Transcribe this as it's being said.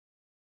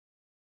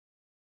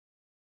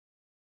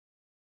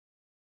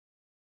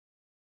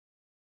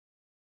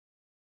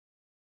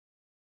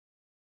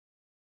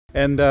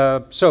And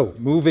so,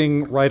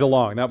 moving right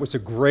along, that was a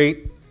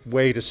great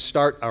way to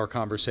start our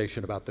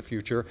conversation about the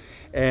future.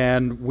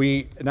 And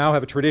we now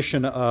have a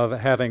tradition of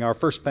having our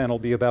first panel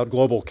be about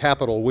global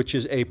capital, which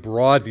is a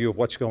broad view of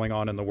what's going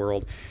on in the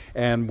world.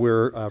 And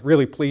we're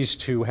really pleased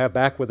to have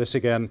back with us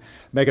again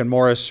Megan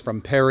Morris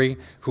from Perry,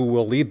 who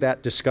will lead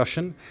that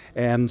discussion.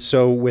 And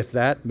so with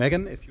that,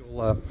 Megan, if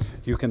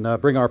you can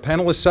bring our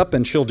panelists up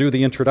and she'll do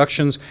the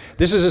introductions.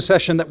 This is a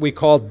session that we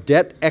call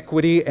Debt,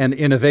 Equity, and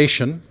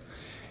Innovation.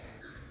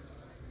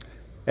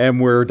 And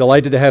we're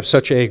delighted to have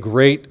such a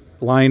great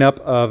lineup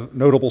of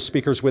notable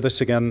speakers with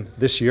us again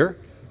this year.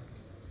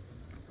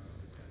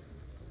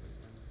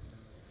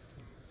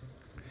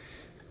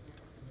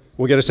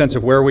 We'll get a sense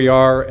of where we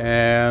are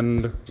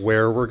and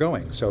where we're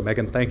going. So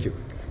Megan, thank you.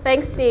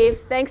 Thanks,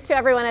 Steve. Thanks to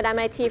everyone at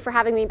MIT for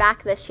having me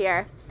back this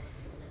year.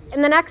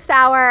 In the next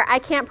hour, I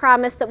can't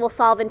promise that we'll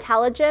solve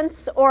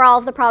intelligence or all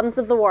of the problems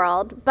of the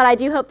world, but I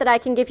do hope that I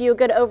can give you a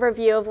good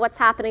overview of what's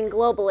happening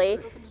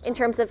globally in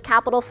terms of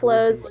capital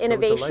flows,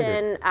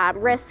 innovation,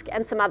 risk,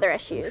 and some other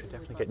issues.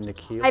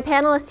 My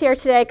panelists here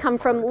today come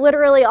from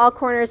literally all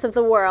corners of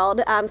the world.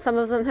 Some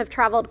of them have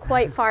traveled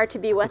quite far to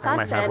be with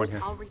us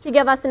and to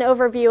give us an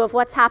overview of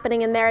what's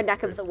happening in their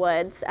neck of the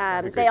woods.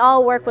 They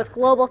all work with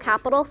global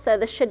capital, so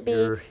this should be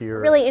a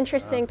really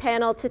interesting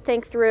panel to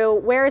think through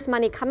where is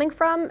money coming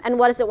from and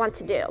what does it want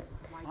to do.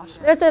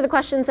 Those are the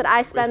questions that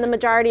I spend the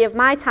majority of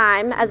my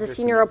time as a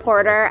senior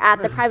reporter at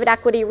the Private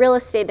Equity Real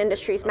Estate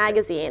Industries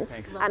magazine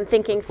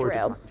thinking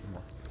through.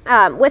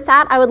 With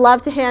that, I would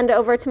love to hand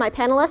over to my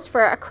panelists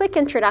for a quick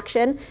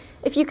introduction.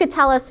 If you could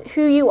tell us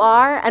who you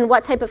are and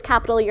what type of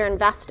capital you're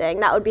investing,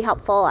 that would be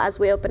helpful as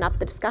we open up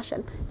the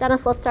discussion.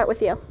 Dennis, let's start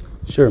with you.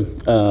 Sure.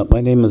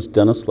 My name is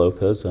Dennis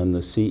Lopez. I'm the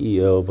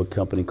CEO of a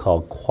company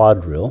called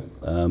Quadrille.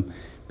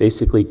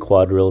 Basically,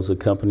 Quadrille is a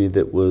company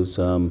that was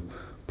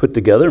put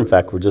together, in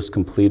fact, were just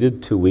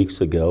completed 2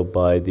 weeks ago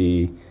by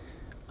the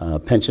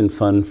pension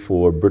fund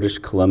for British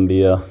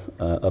Columbia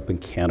up in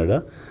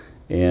Canada.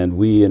 And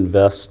we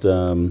invest,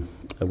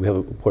 we have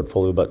a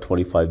portfolio of about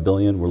 25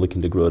 billion. We're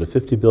looking to grow to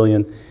 50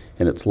 billion,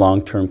 and it's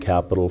long-term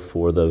capital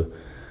for the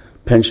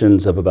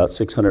pensions of about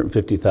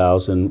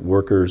 650,000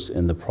 workers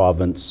in the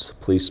province,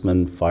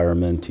 policemen,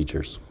 firemen,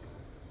 teachers.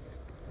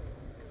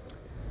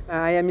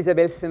 I am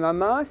Isabelle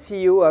Semama,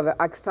 CEO of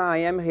AXA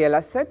IM Real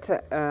Asset.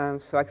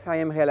 So AXA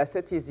IM Real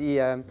Asset is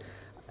the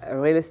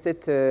real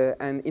estate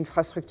and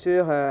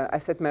infrastructure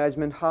asset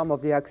management arm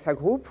of the AXA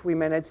Group. We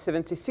manage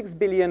 76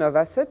 billion of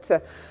assets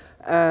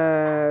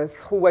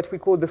through what we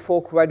call the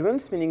 4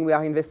 quadrants, meaning we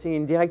are investing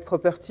in direct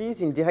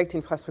properties, in direct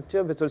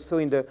infrastructure, but also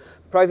in the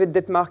private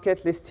debt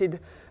market, listed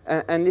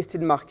and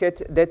listed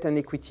market, debt and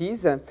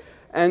equities.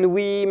 And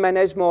we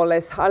manage more or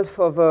less half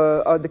of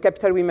the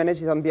capital we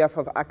manage is on behalf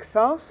of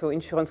AXA, so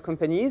insurance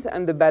companies,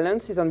 and the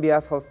balance is on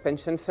behalf of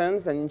pension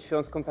funds and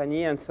insurance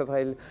company and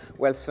sovereign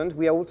wealth funds.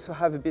 We also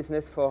have a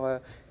business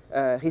for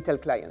retail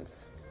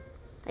clients.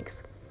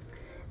 Thanks.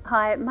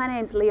 Hi, my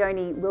name's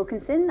Leonie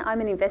Wilkinson. I'm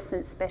an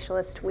investment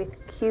specialist with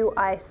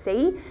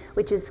QIC,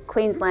 which is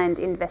Queensland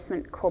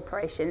Investment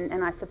Corporation,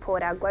 and I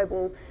support our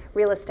global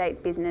real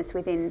estate business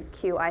within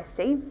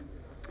QIC.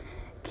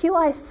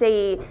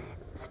 QIC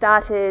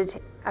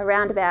started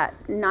around about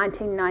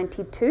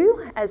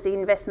 1992 as the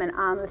investment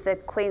arm of the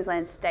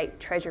Queensland State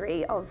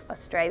Treasury of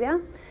Australia.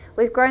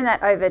 We've grown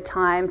that over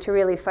time to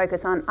really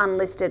focus on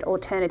unlisted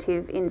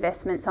alternative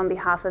investments on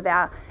behalf of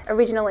our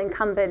original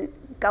incumbent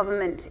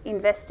government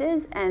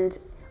investors and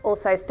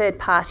also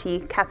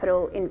third-party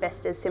capital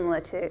investors similar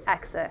to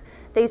AXA.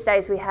 These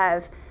days we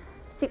have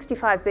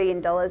 $65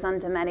 billion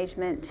under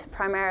management,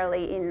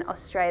 primarily in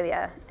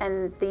Australia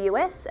and the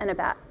US, and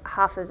about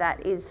half of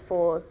that is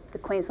for the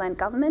Queensland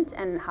government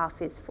and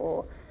half is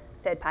for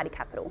third-party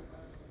capital.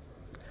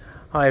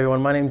 Hi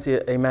everyone, my name is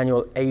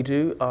Emmanuel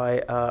Adu.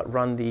 I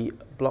run the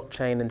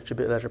blockchain and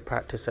distributed ledger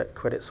practice at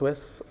Credit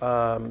Suisse.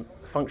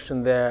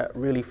 Function there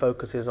really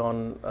focuses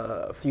on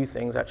a few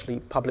things, actually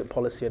public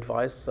policy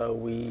advice. So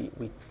we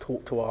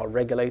talk to our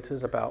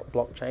regulators about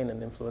blockchain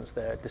and influence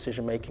their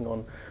decision making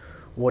on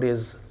what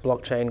is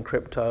blockchain,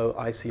 crypto,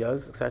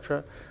 ICOs,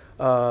 etc.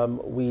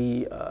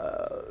 We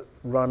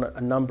run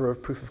a number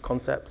of proof of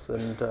concepts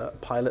and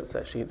pilots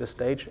actually at this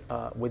stage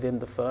within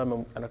the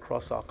firm and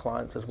across our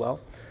clients as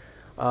well.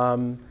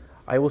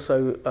 I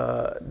also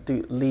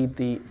lead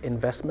the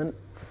investment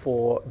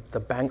for the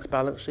bank's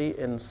balance sheet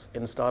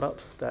in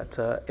startups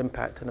that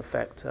impact and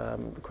affect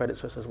the Credit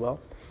Suisse as well.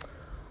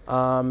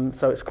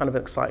 So it's kind of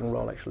an exciting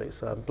role actually.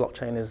 So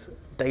blockchain is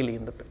daily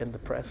in the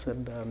press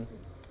and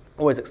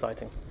always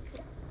exciting.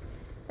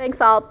 Thanks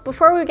all.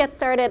 Before we get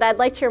started, I'd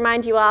like to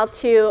remind you all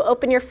to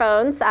open your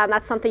phones.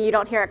 That's something you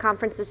don't hear at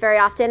conferences very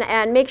often,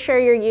 and make sure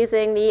you're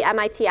using the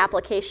MIT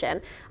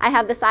application. I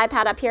have this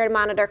iPad up here to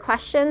monitor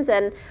questions,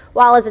 and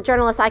while as a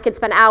journalist I could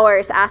spend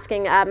hours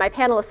asking my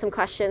panelists some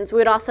questions, we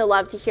would also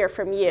love to hear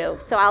from you.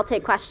 So I'll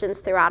take questions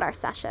throughout our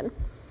session.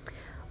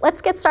 Let's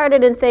get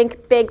started and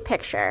think big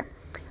picture.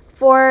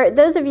 For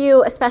those of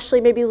you,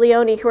 especially maybe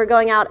Leonie, who are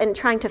going out and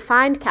trying to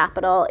find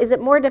capital, is it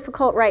more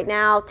difficult right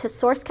now to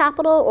source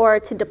capital or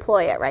to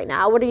deploy it right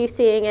now? What are you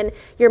seeing in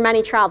your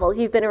many travels?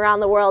 You've been around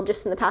the world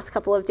just in the past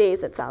couple of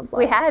days, it sounds like.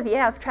 We have,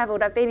 yeah. I've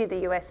travelled. I've been in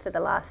the US for the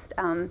last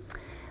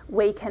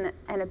week and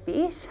a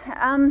bit.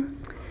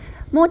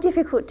 More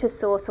difficult to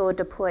source or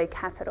deploy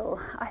capital.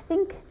 I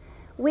think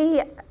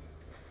we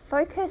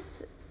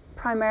focus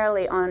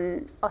primarily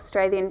on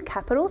Australian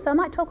capital, so I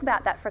might talk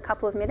about that for a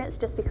couple of minutes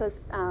just because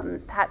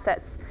perhaps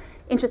that's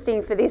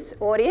interesting for this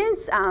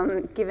audience,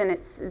 given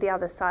it's the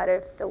other side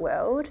of the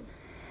world.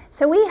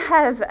 So we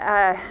have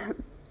a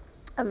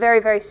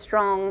very, very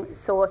strong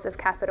source of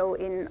capital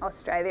in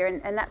Australia,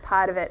 and that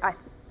part of it, I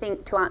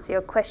think, to answer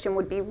your question,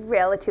 would be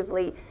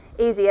relatively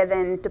easier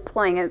than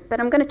deploying it, but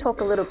I'm going to talk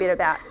a little bit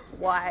about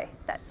why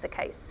that's the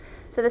case.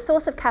 So the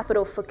source of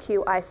capital for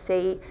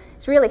QIC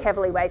is really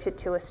heavily weighted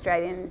to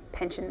Australian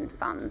pension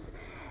funds.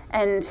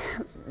 And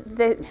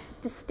the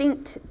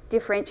distinct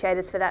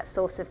differentiators for that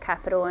source of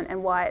capital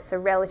and why it's a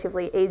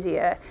relatively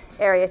easier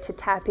area to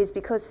tap is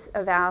because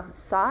of our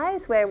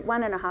size. We're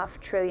 $1.5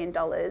 trillion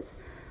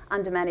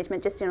under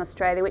management just in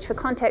Australia, which for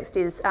context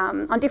is,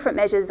 on different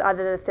measures,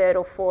 either the third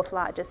or fourth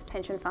largest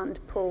pension fund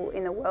pool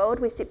in the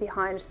world. We sit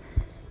behind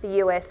the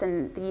US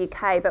and the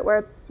UK, but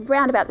we're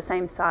around about the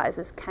same size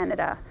as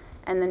Canada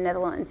and the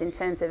Netherlands in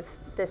terms of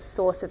the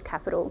source of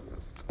capital.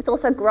 It's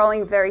also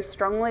growing very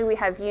strongly. We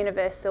have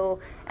universal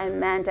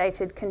and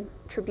mandated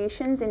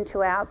contributions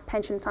into our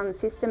pension fund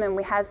system, and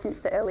we have since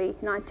the early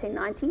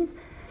 1990s.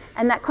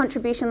 And that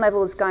contribution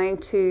level is going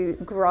to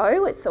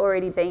grow. It's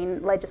already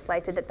been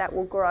legislated that that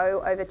will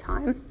grow over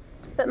time.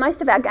 But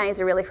most of our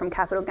gains are really from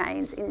capital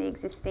gains in the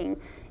existing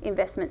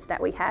investments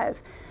that we have.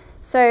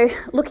 So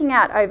looking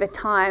out over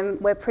time,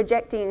 we're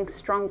projecting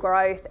strong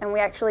growth, and we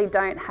actually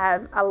don't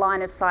have a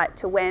line of sight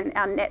to when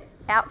our net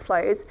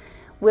outflows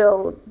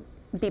will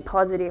be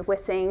positive. We're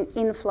seeing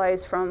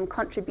inflows from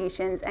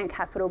contributions and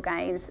capital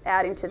gains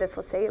out into the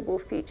foreseeable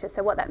future.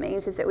 So what that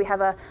means is that we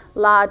have a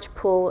large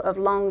pool of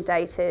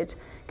long-dated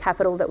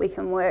capital that we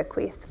can work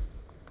with.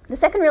 The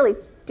second really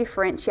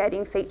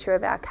differentiating feature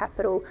of our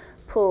capital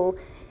pool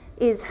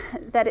is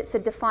that it's a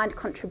defined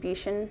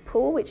contribution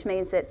pool, which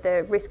means that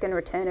the risk and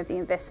return of the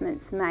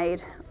investments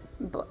made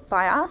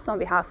by us on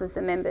behalf of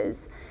the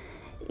members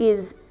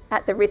is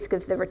at the risk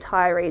of the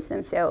retirees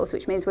themselves,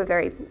 which means we're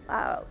very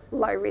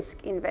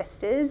low-risk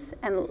investors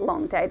and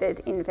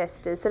long-dated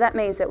investors. So that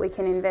means that we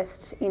can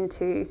invest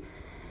into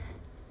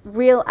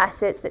real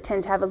assets that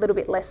tend to have a little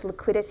bit less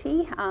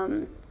liquidity.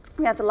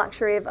 We have the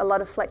luxury of a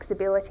lot of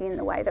flexibility in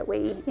the way that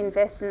we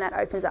invest, and that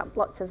opens up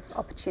lots of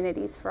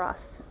opportunities for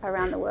us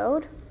around the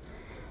world.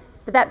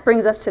 But that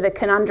brings us to the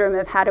conundrum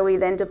of how do we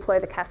then deploy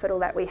the capital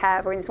that we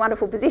have. We're in this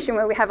wonderful position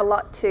where we have a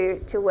lot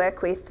to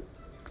work with.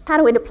 How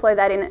do we deploy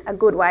that in a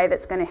good way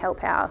that's going to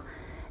help our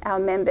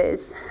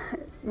members?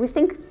 We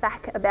think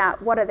back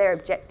about what are their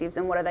objectives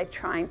and what are they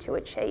trying to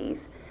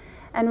achieve.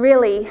 And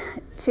really,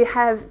 to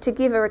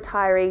give a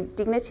retiree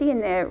dignity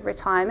in their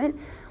retirement,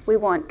 we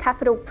want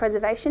capital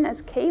preservation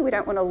as key. We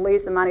don't want to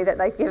lose the money that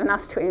they've given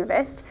us to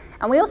invest.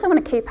 And we also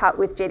want to keep up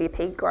with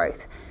GDP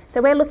growth.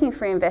 So we're looking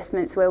for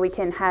investments where we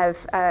can have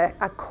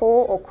a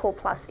core or core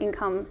plus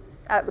income,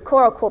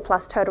 core or core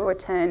plus total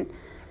return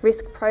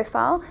risk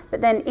profile, but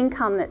then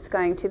income that's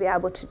going to be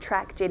able to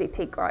track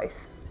GDP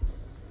growth.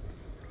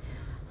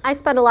 I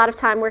spend a lot of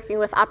time working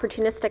with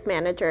opportunistic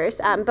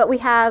managers, but we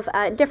have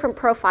a different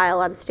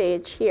profile on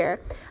stage here.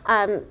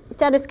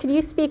 Dennis, could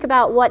you speak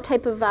about what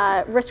type of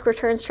risk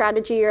return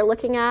strategy you're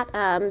looking at,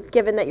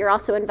 given that you're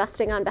also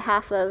investing on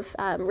behalf of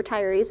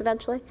retirees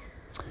eventually?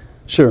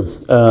 Sure.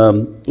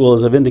 Well,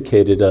 as I've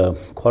indicated,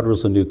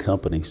 Quadril's a new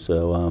company,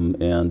 so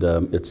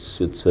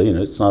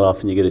it's not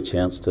often you get a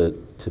chance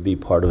to be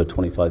part of a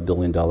 $25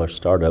 billion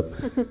startup.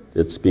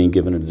 It's being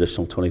given an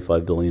additional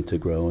 $25 billion to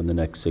grow in the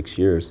next 6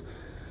 years.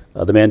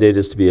 The mandate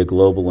is to be a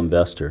global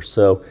investor.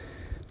 So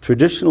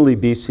traditionally,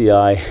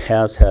 BCI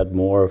has had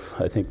more of,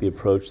 I think, the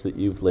approach that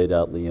you've laid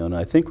out, Leona.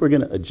 I think we're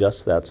going to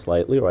adjust that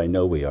slightly, or I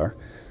know we are,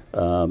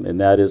 and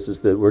that is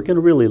that we're going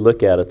to really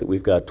look at it that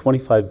we've got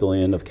 $25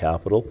 billion of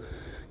capital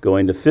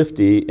going to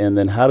 50, and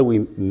then how do we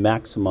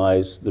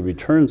maximize the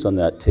returns on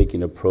that,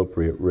 taking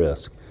appropriate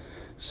risk.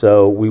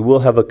 So we will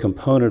have a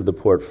component of the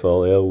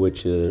portfolio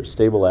which is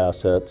stable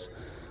assets,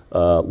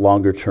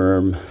 longer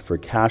term for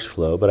cash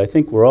flow, but I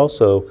think we're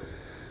also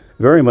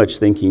very much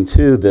thinking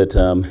too that,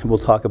 we'll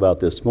talk about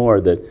this more,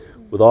 that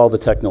with all the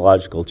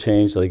technological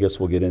change that I guess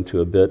we'll get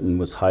into a bit and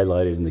was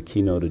highlighted in the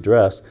keynote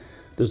address,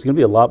 there's going to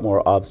be a lot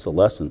more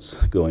obsolescence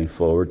going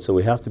forward, so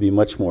we have to be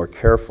much more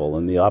careful,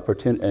 and the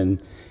opportunity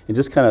and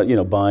just kind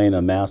of buying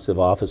a massive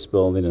office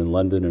building in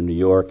London or New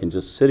York and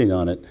just sitting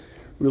on it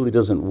really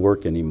doesn't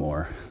work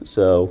anymore.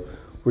 So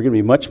we're going to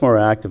be much more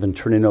active in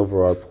turning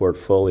over our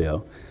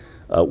portfolio.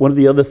 One of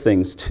the other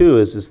things too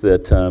is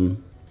that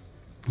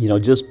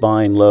just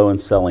buying low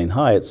and selling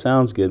high, it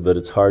sounds good, but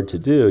it's hard to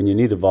do, and you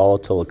need a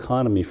volatile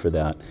economy for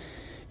that.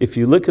 If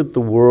you look at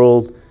the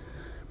world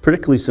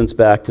particularly since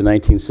back to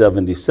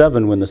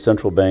 1977 when the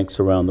central banks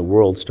around the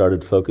world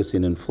started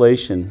focusing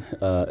inflation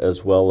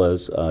as well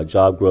as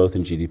job growth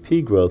and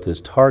GDP growth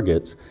as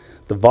targets.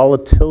 The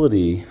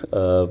volatility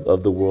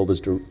of the world has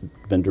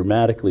been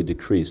dramatically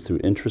decreased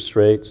through interest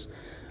rates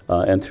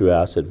and through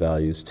asset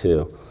values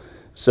too.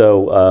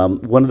 So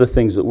one of the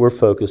things that we're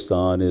focused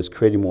on is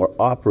creating more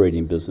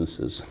operating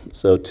businesses.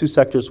 So two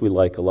sectors we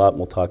like a lot, and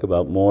we'll talk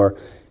about more: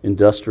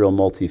 industrial,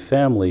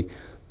 multifamily.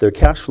 Their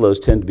cash flows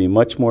tend to be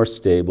much more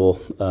stable.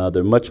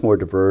 They're much more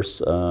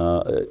diverse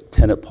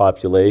tenant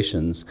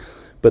populations,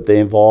 but they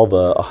involve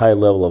a high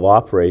level of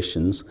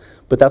operations.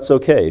 But that's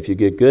okay. If you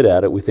get good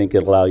at it, we think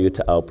it'll allow you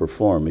to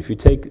outperform. If you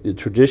take the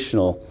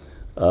traditional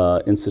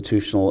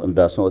institutional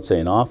investment, let's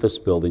say an office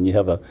building, you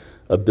have a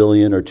 $1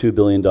 billion or $2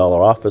 billion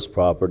office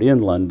property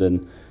in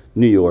London,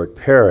 New York,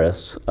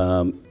 Paris.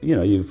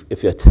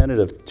 If a tenant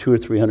of 200,000 or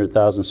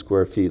 300,000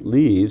 square feet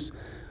leaves,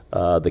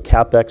 the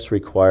capex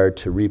required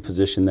to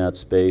reposition that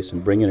space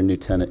and bring in a new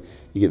tenant,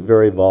 you get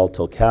very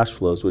volatile cash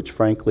flows, which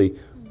frankly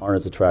aren't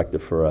as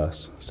attractive for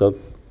us. So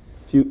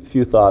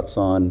few thoughts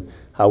on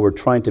how we're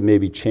trying to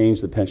maybe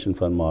change the pension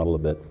fund model a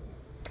bit.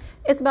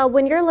 Isabel,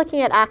 when you're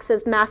looking at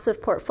AXA's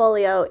massive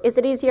portfolio, is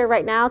it easier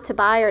right now to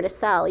buy or to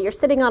sell? You're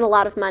sitting on a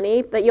lot of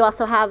money, but you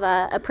also have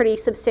a pretty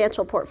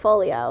substantial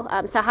portfolio.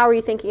 So how are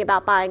you thinking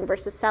about buying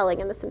versus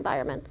selling in this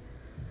environment?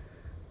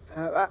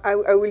 I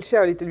will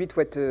share a little bit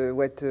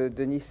what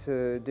Denise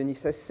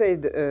has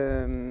said.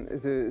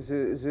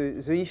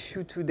 The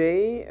issue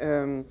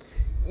today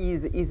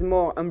is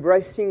more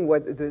embracing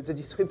what the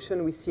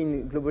disruption we see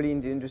globally in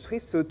the industry.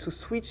 So to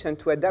switch and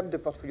to adapt the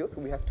portfolio,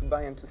 so we have to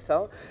buy and to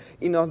sell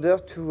in order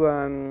to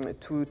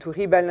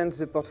rebalance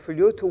the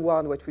portfolio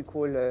toward what we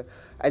call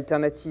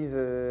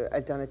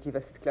alternative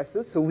asset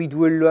classes. So we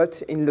do a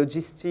lot in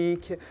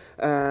logistics,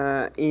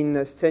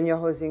 in senior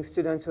housing,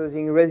 student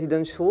housing,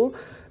 residential.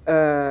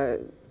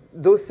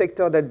 Those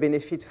sectors that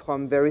benefit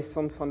from very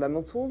sound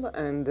fundamentals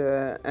and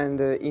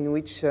in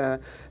which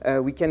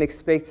we can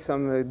expect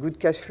some good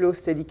cash flow,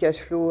 steady cash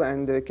flow,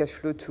 and cash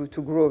flow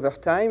to grow over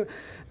time.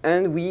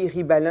 And we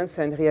rebalance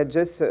and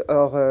readjust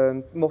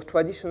our more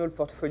traditional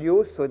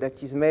portfolio, so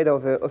that is made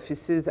of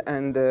offices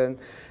and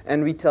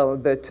retail.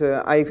 But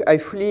I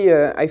fully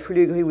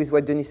agree with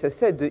what Denise has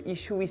said. The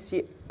issue we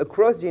see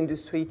across the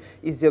industry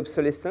is the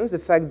obsolescence, the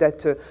fact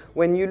that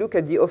when you look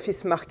at the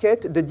office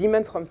market, the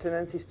demand from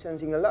tenants is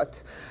changing a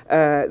lot.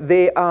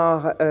 They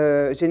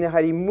are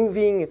generally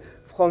moving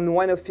from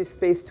one office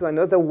space to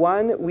another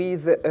one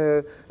with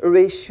a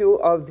ratio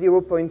of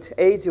 0.8,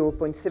 0.7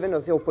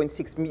 or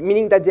 0.6,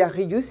 meaning that they are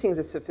reducing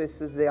the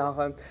surfaces they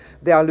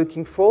are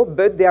looking for,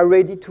 but they are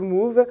ready to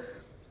move,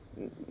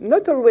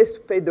 not always to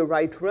pay the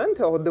right rent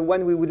or the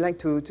one we would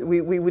like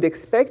we would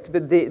expect,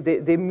 but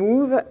they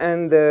move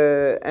and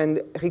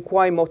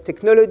require more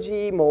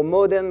technology, more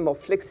modern, more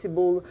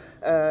flexible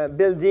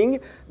building,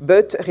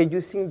 but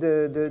reducing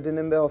the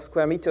number of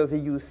square meters they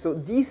use. So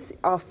these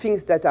are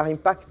things that are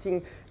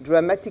impacting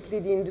dramatically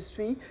the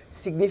industry,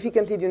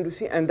 significantly the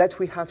industry, and that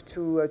we have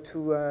to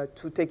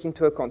take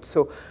into account.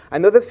 So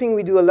another thing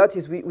we do a lot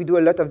is we do a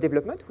lot of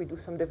development. We do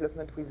some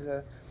development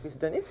with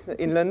Denise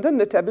in London,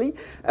 notably,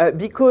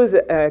 because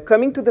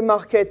coming to the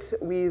market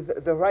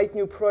with the right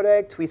new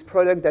product, with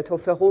product that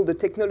offer all the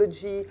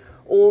technology,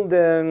 all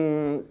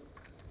the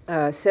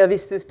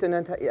services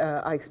tenants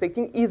are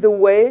expecting, is a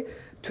way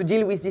to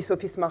deal with this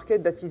office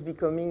market that is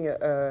becoming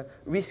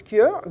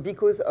riskier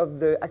because of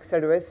the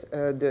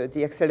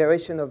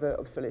acceleration of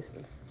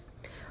obsolescence.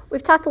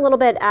 We've talked a little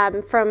bit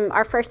from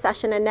our first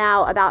session and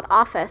now about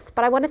office,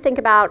 but I want to think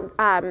about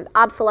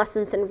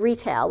obsolescence in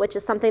retail, which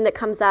is something that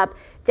comes up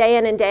day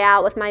in and day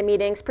out with my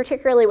meetings,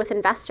 particularly with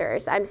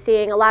investors. I'm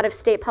seeing a lot of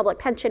state public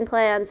pension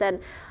plans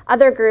and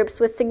other groups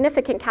with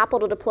significant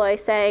capital deploy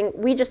saying,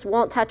 we just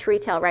won't touch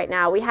retail right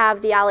now. We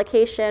have the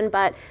allocation,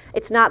 but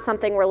it's not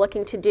something we're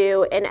looking to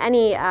do in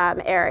any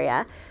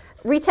area.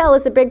 Retail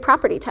is a big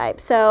property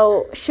type,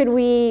 so should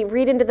we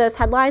read into those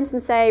headlines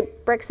and say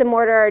bricks and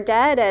mortar are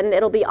dead and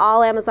it'll be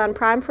all Amazon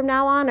Prime from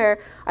now on, or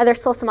are there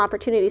still some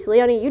opportunities?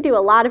 Leonie, you do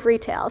a lot of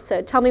retail,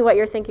 so tell me what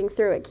you're thinking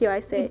through at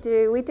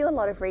QIC. We do a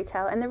lot of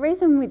retail, and the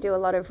reason we do a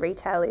lot of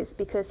retail is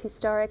because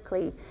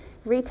historically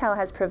retail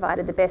has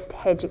provided the best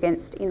hedge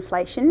against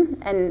inflation,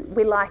 and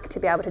we like to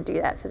be able to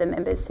do that for the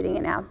members sitting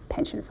in our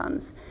pension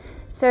funds.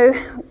 So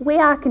we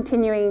are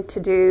continuing to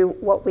do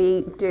what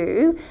we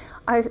do.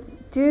 I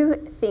do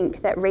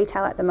think that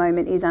retail at the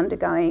moment is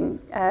undergoing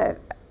a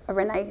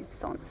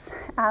renaissance.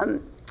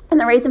 And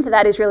the reason for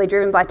that is really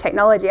driven by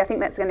technology. I think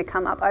that's going to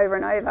come up over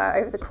and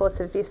over the course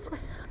of this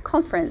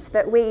conference.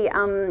 But we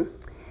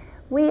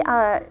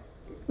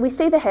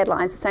see the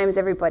headlines the same as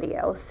everybody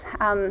else.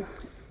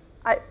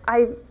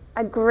 I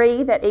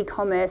agree that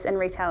e-commerce and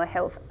retailer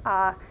health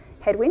are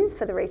headwinds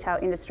for the retail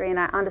industry, and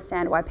I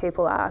understand why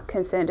people are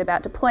concerned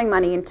about deploying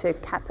money into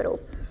capital.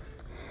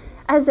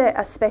 As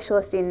a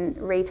specialist in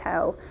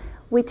retail,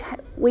 we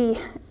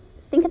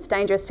think it's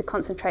dangerous to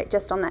concentrate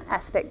just on that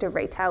aspect of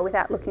retail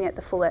without looking at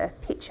the fuller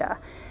picture.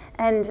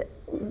 And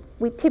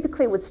we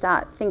typically would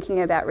start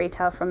thinking about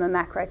retail from a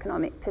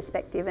macroeconomic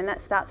perspective, and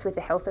that starts with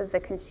the health of the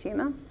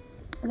consumer.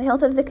 The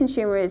health of the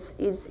consumer is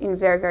in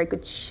very, very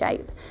good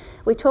shape.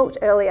 We talked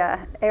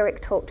earlier,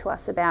 Eric talked to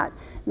us about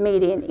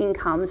median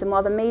incomes, and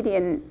while the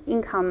median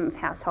income of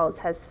households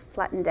has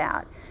flattened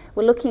out,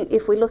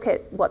 if we look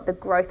at what the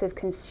growth of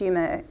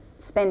consumer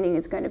spending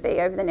is going to be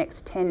over the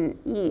next 10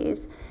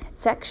 years,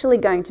 it's actually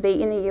going to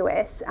be in the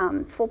US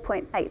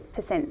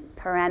 4.8%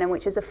 per annum,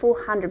 which is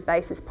 400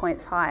 basis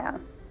points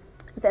higher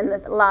than the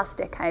last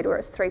decade, where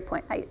it's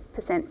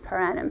 3.8% per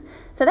annum.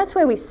 So that's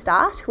where we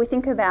start. We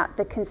think about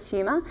the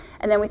consumer,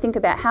 and then we think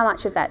about how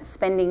much of that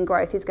spending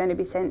growth is going to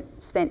be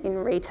spent in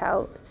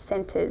retail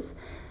centres.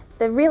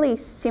 The really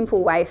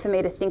simple way for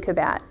me to think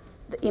about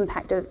the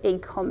impact of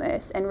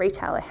e-commerce and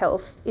retailer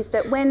health is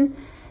that when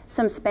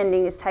some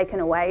spending is taken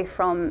away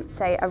from,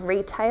 say, a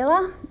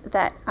retailer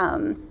that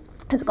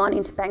has gone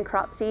into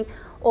bankruptcy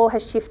or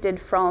has shifted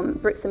from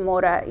bricks and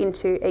mortar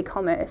into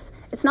e-commerce,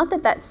 it's not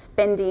that that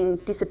spending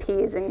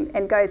disappears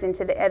and goes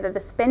into the ether. The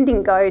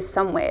spending goes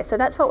somewhere. So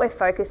that's what we're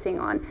focusing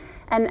on.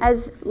 And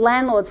as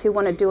landlords who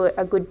want to do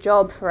a good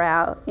job for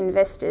our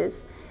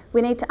investors,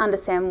 we need to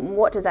understand,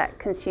 what does that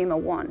consumer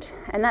want?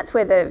 And that's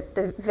where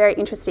the very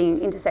interesting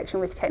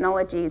intersection with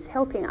technology is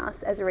helping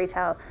us as a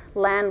retail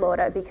landlord,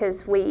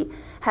 because we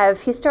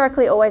have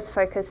historically always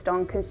focused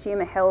on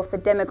consumer health, the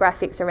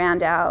demographics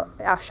around our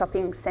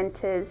shopping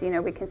centres. You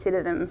know, we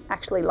consider them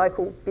actually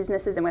local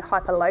businesses, and we're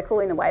hyper-local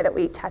in the way that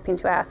we tap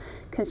into our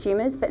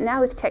consumers. But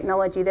now with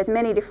technology, there's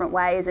many different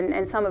ways,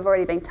 and some have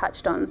already been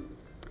touched on,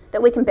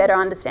 that we can better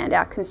understand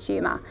our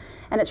consumer.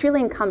 And it's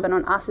really incumbent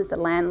on us as the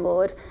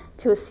landlord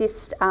to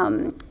assist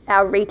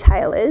our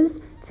retailers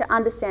to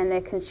understand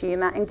their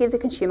consumer and give the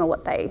consumer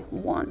what they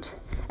want.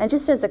 And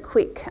just as a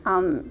quick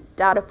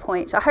data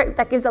point, I hope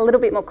that gives a little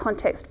bit more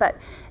context, but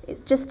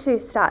it's just to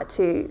start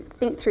to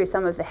think through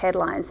some of the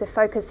headlines. They're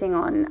focusing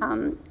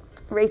on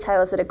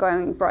retailers that are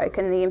going broke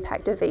and the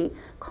impact of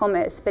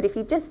e-commerce. But if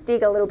you just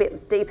dig a little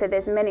bit deeper,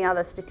 there's many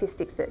other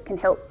statistics that can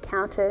help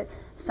counter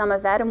some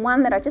of that. And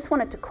one that I just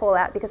wanted to call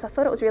out, because I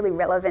thought it was really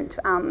relevant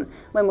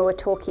when we were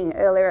talking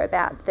earlier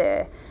about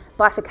the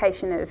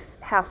bifurcation of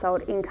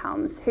household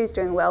incomes, who's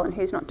doing well and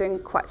who's not doing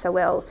quite so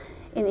well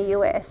in the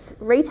US.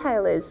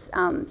 Retailers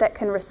that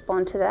can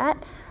respond to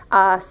that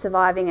are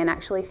surviving and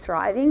actually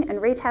thriving,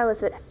 and retailers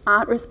that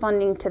aren't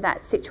responding to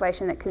that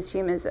situation that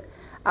consumers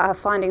are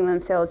finding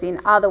themselves in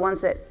are the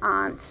ones that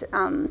aren't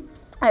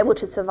able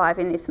to survive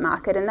in this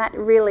market. And that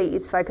really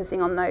is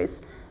focusing on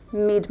those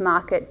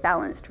mid-market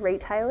balanced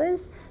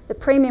retailers. The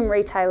premium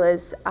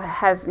retailers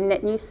have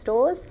net new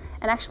stores,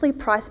 and actually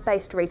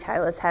price-based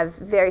retailers have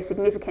very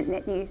significant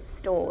net new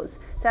stores.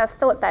 So I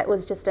thought that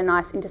was just a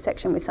nice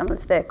intersection with some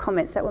of the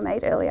comments that were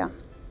made earlier.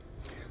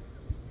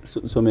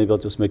 So maybe I'll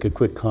just make a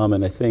quick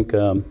comment. I think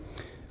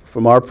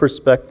from our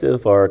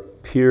perspective, our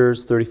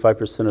peers,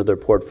 35% of their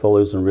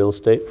portfolios in real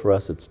estate. For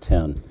us, it's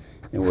 10.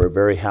 And we're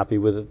very happy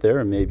with it there,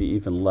 and maybe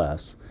even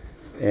less.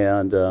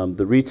 And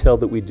the retail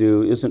that we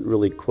do isn't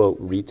really, quote,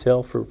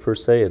 retail per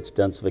se, it's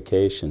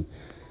densification.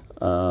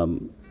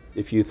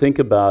 If you think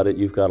about it,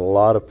 you've got a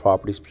lot of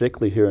properties,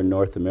 particularly here in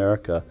North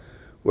America,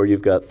 where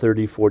you've got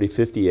 30, 40,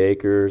 50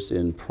 acres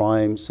in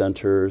prime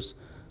centers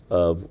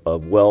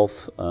of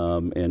wealth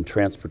and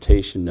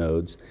transportation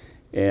nodes,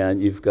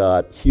 and you've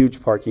got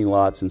huge parking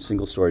lots and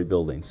single-story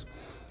buildings.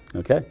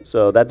 Okay,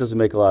 so that doesn't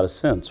make a lot of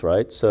sense,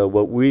 right? So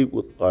what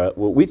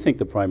we think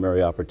the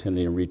primary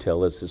opportunity in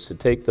retail is to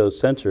take those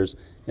centers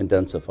and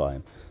densify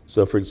them.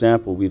 So for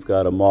example, we've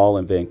got a mall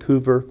in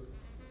Vancouver.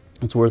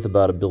 It's worth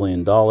about $1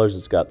 billion.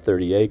 It's got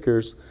 30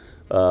 acres.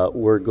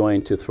 We're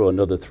going to throw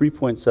another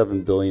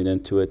 $3.7 billion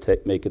into it to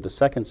make it the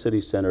second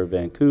city center of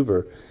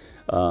Vancouver,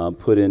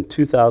 put in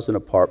 2,000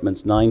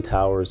 apartments, 9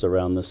 towers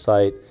around the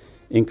site,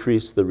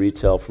 increase the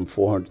retail from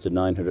 400 to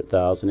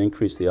 900,000,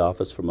 increase the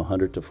office from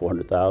 100 to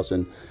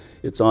 400,000.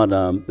 It's on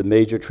the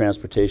major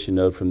transportation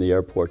node from the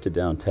airport to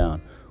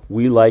downtown.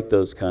 We like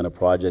those kind of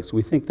projects.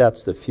 We think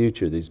that's the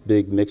future, these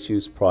big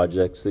mixed-use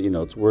projects that, you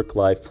know, it's work,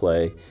 life,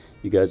 play.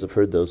 You guys have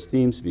heard those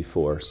themes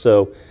before.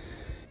 So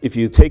if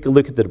you take a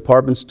look at the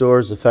department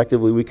stores,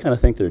 effectively, we kind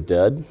of think they're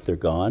dead, they're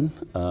gone.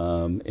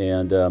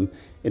 And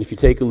if you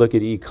take a look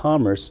at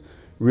e-commerce,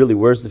 really,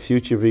 where's the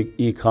future of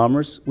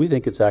e-commerce? We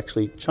think it's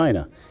actually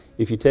China.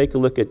 If you take a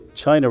look at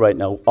China right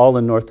now, all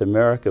in North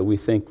America, we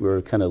think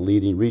we're kind of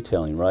leading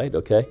retailing, right?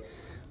 Okay.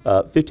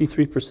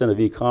 53% of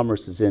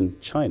e-commerce is in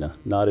China,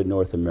 not in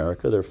North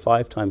America. They're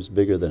 5 times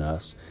bigger than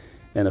us.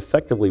 And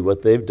effectively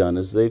what they've done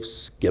is they've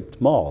skipped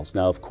malls.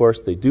 Now, of course,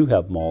 they do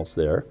have malls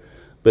there,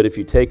 but if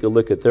you take a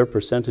look at their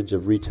percentage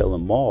of retail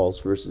in malls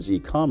versus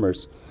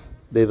e-commerce,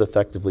 they've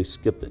effectively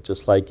skipped it.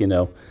 Just like, you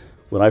know,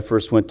 when I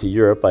first went to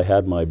Europe, I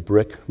had my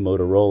brick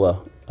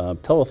Motorola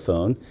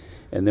telephone,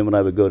 and then when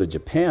I would go to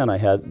Japan, I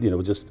had, you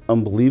know, just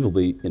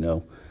unbelievably, you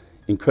know,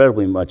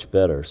 incredibly much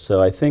better.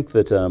 So I think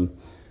that,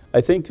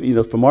 you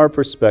know, from our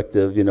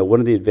perspective, you know, one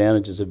of the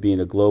advantages of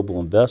being a global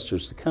investor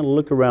is to kind of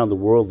look around the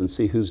world and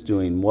see who's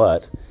doing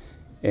what.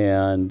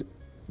 And,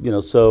 you know,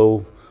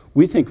 so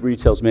We think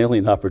retail's mainly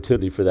an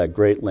opportunity for that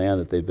great land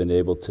that they've been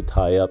able to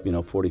tie up,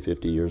 40,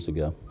 50 years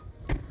ago.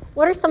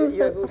 What are some of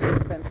You have the... also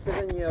spent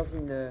 7 years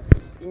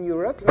in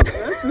Europe, in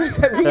France,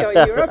 notably, or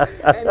in Europe.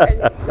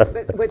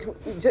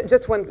 But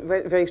just one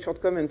very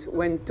short comment.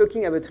 When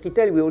talking about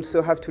retail, we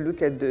also have to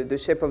look at the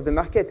shape of the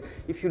market.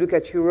 If you look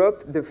at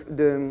Europe,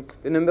 the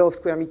number of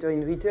square meters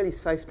in retail is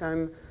 5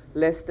 times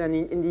less than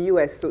in the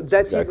US. So that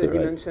exactly is a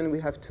dimension we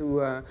have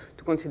to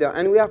consider.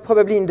 And we are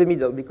probably in the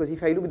middle, because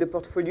if I look at the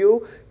portfolio,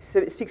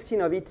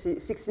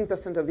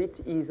 16% of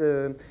it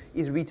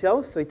is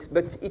retail. So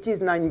but it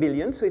is 9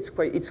 billion, so it's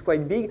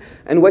quite big.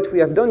 And what we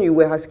have done, you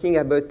were asking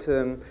about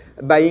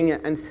buying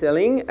and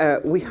selling.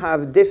 We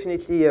have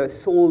definitely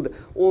sold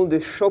all the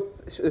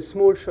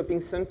small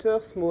shopping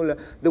centers,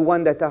 the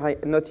ones that are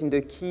not in the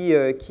key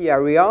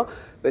area,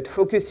 but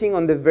focusing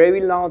on the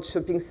very large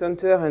shopping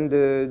center and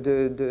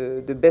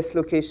the best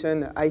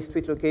location, high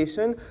street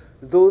location.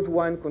 Those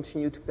ones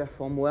continue to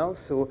perform well.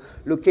 So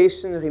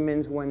location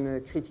remains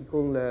one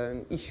critical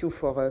issue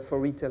for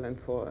retail and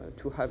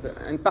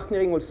and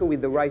partnering also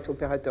with the right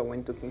operator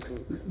when talking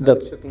to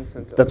shopping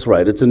center. That's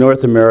right. It's a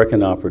North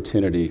American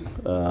opportunity.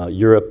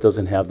 Europe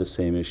doesn't have the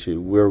same issue.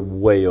 We're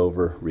way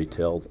over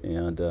retail,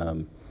 and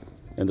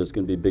there's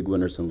going to be big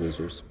winners and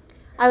losers.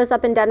 I was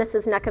up in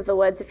Dennis's neck of the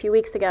woods a few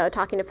weeks ago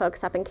talking to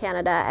folks up in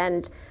Canada,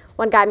 and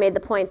one guy made the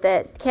point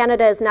that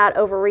Canada is not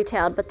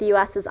over-retailed, but the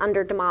US is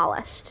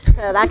under-demolished.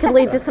 So that could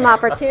lead to some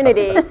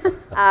opportunity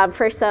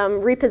for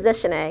some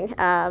repositioning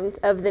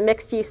of the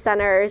mixed-use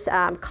centers,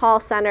 call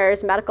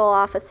centers, medical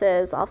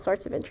offices, all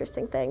sorts of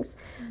interesting things.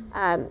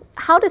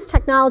 How does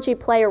technology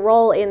play a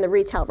role in the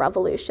retail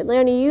revolution?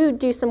 Leonie, you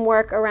do some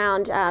work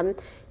around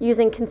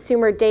using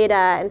consumer data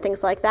and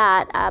things like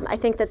that. I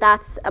think that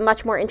that's a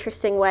much more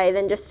interesting way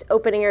than just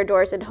opening your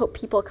doors and hope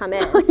people come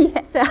in.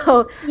 Yeah.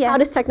 So how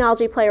does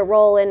technology play a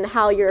role in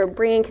how you're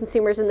bringing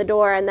consumers in the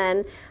door, and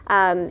then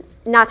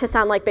not to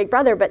sound like Big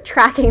Brother, but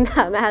tracking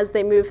them as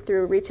they move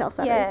through retail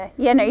centers?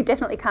 Yeah, no, you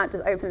definitely can't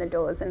just open the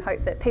doors and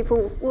hope that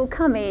people will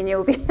come in.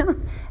 You'll be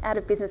out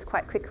of business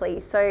quite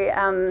quickly.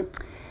 So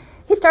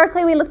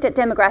historically, we looked at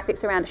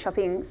demographics around a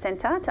shopping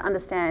centre to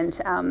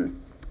understand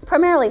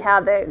primarily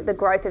how the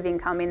growth of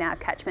income in our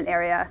catchment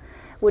area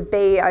would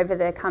be over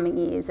the coming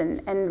years,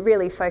 and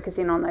really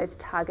focusing on those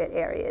target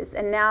areas.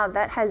 And now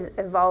that has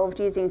evolved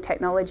using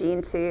technology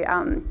into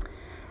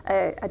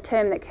a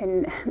term that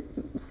can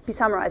be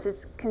summarised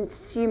as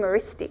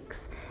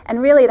consumeristics. And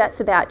really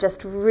that's about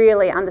just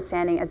really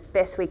understanding as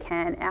best we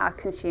can our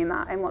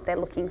consumer and what they're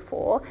looking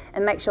for,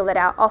 and make sure that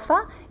our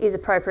offer is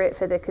appropriate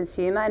for the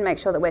consumer, and make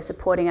sure that we're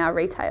supporting our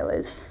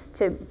retailers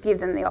to give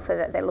them the offer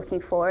that they're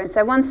looking for. And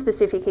so one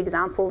specific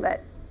example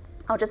that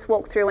I'll just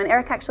walk through, and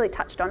Eric actually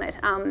touched on it,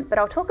 but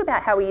I'll talk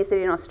about how we use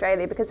it in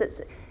Australia, because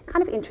it's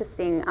kind of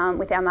interesting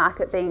with our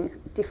market being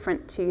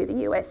different to the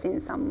US in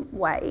some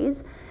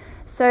ways.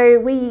 So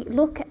we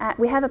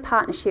have a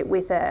partnership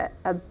with a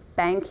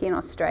bank in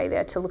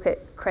Australia to look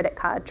at credit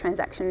card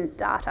transaction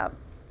data.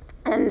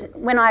 And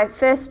when I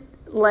first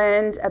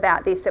learned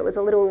about this, it was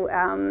a little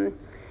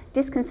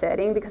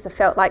disconcerting, because I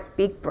felt like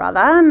Big Brother,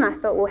 and I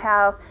thought, well,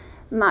 how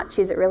much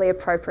is it really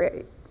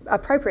appropriate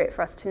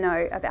for us to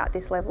know about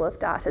this level of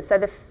data? So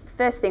the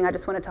first thing I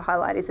just wanted to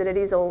highlight is that it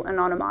is all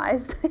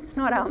anonymised. It's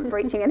not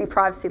breaching any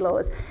privacy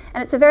laws.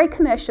 And it's a very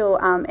commercial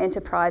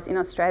enterprise in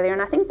Australia.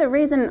 And I think the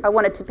reason I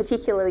wanted to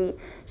particularly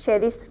share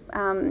this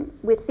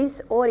with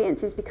this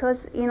audience is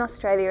because in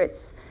Australia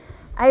it's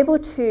able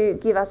to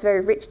give us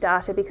very rich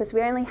data, because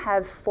we only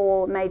have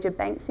 4 major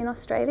banks in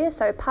Australia.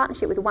 So a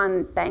partnership with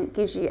one bank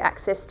gives you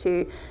access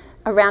to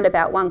around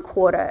about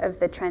 1/4 of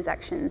the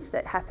transactions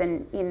that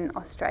happen in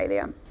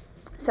Australia.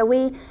 So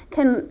we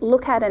can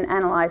look at and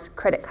analyse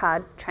credit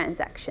card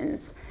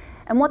transactions.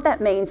 And what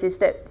that means is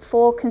that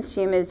for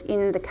consumers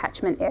in the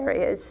catchment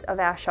areas of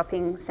our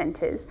shopping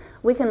centres,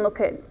 we can look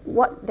at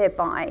what they're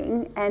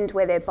buying and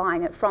where they're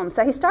buying it from.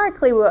 So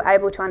historically, we were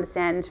able to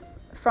understand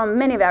from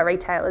many of our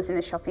retailers in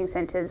the shopping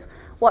centres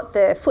what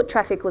the foot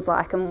traffic was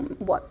like and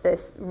what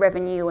the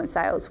revenue and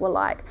sales were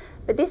like.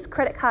 But this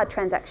credit card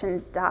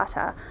transaction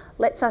data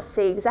lets us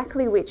see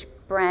exactly which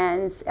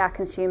brands our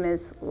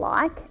consumers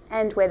like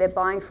and where they're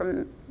buying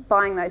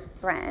those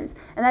brands,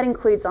 and that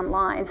includes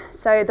online.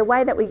 So the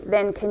way that we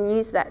then can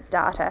use that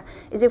data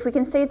is if we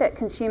can see that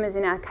consumers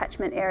in our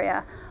catchment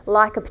area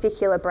like a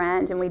particular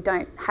brand and we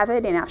don't have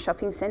it in our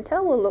shopping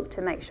centre, we'll look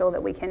to make sure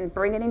that we can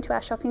bring it into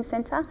our shopping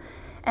centre.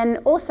 And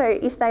also,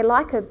 if they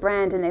like a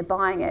brand and they're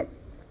buying it,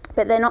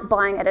 but they're not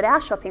buying it at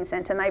our shopping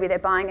centre, maybe they're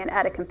buying it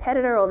at a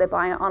competitor or they're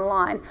buying it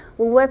online,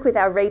 we'll work with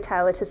our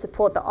retailer to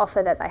support the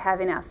offer that they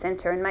have in our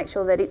centre and make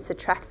sure that it's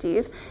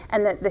attractive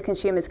and that the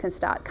consumers can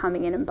start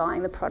coming in and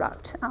buying the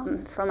product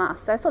from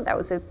us. So I thought that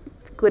was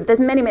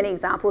there's many, many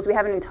examples. We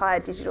have an entire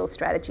digital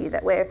strategy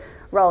that we're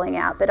rolling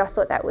out, but I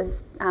thought that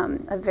was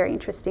a very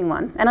interesting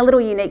one and a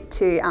little unique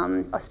to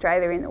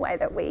Australia in the way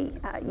that we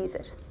use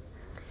it.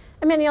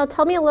 Emmanuel,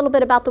 tell me a little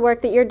bit about the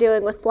work that you're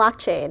doing with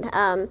blockchain.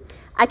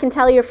 I can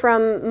tell you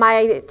from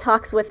my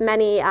talks with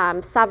many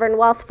sovereign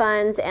wealth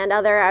funds and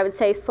other, I would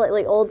say,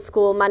 slightly old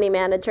school money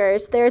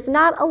managers, there's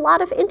not a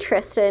lot of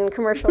interest in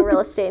commercial real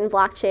estate and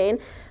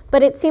blockchain,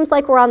 but it seems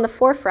like we're on the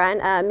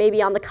forefront,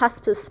 maybe on the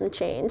cusp of some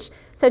change.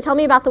 So tell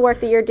me about the work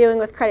that you're doing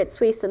with Credit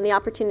Suisse and the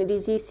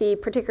opportunities you see,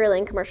 particularly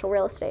in commercial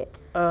real estate.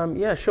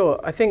 Yeah, sure.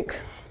 I think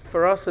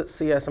for us at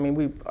CS, I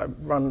mean, I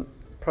run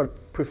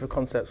proof of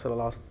concepts for the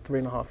last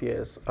 3.5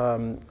 years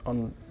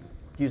on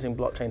using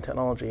blockchain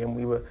technology,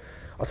 and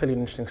I'll tell you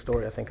an interesting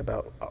story, I think,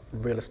 about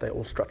real estate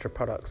or structured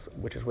products,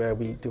 which is where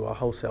we do our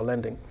wholesale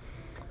lending.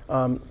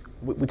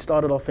 We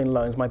started off in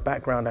loans. My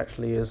background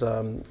actually is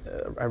I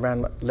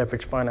ran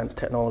leverage finance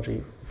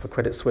technology for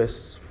Credit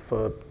Suisse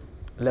for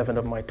 11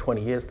 of my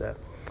 20 years there.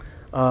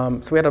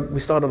 So we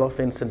started off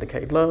in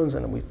syndicated loans,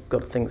 and we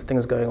got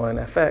things going on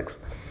in FX.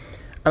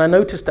 And I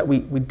noticed that we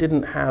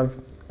didn't have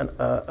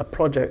a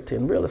project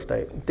in real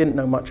estate, didn't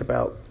know much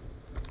about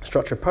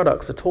structured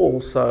products at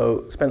all,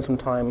 so spent some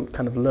time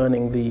kind of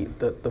learning the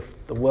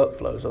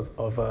workflows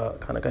of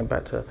kind of going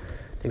back to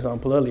the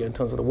example earlier in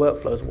terms of the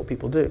workflows of what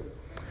people do.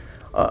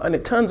 And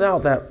it turns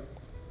out that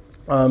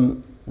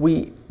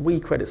we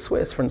Credit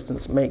Suisse, for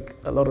instance, make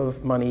a lot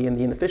of money in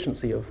the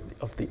inefficiency of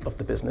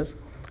the business,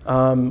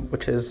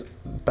 which is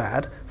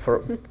bad, for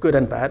good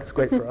and bad. It's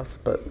great for us,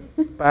 but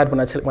bad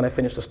when I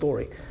finish the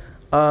story.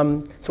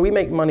 So we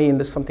make money in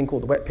this something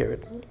called the wet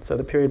period. So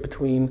the period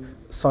between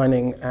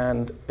signing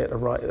and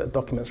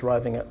documents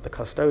arriving at the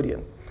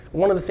custodian.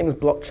 One of the things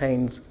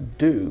blockchains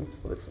do,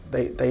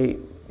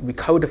 we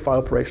codify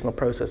operational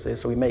processes,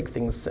 so we make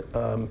things,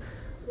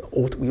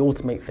 we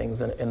automate things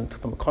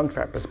from a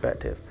contract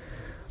perspective.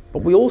 But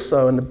we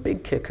also, and the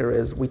big kicker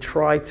is, we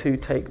try to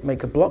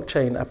make a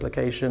blockchain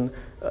application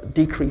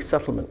decrease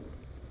settlement.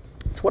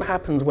 So what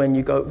happens when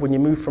you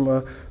move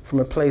from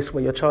a place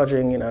where you're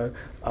charging,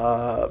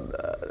 a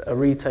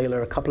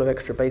retailer a couple of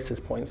extra basis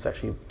points,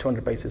 actually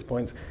 200 basis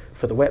points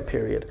for the wet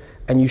period,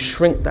 and you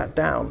shrink that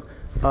down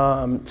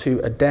to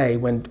a day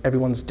when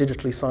everyone's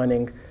digitally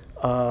signing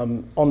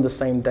on the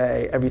same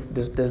day.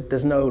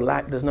 There's no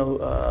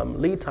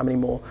lead time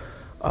anymore.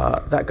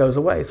 That goes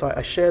away. So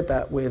I shared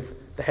that with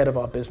the head of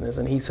our business,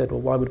 and he said,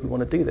 well, why would we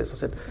want to do this? I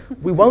said,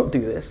 we won't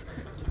do this,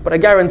 but I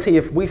guarantee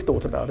if we've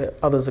thought about it,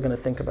 others are going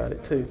to think about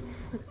it too.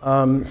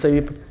 So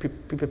you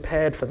be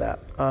prepared for that.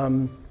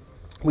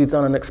 We've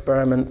done an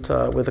experiment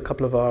with a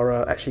couple of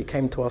our, actually it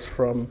came to us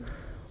from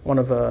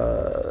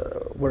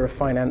we're a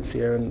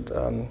financier, and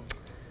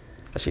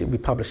actually we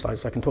published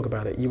slides, so I can talk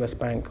about it. US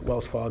Bank,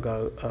 Wells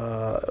Fargo,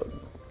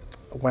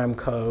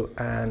 Wamco,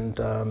 and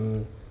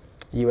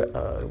who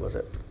was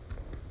it?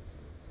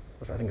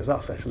 I think it was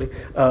us, actually.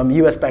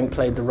 US Bank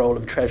played the role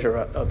of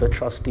treasurer, of the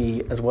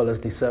trustee, as well as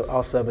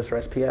our servicer,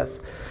 SPS.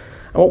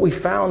 And what we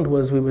found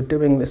was we were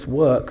doing this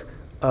work,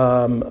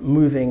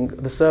 moving,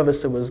 the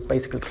servicer was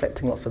basically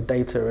collecting lots of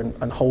data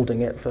and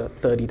holding it for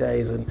 30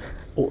 days, and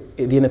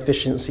the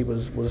inefficiency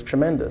was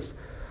tremendous.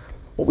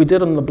 What we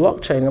did on the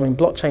blockchain, I mean,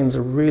 blockchains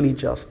are really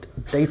just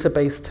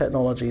database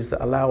technologies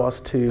that allow us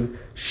to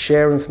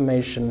share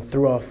information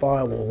through our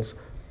firewalls,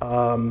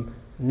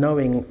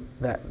 knowing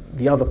that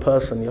the other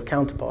person, your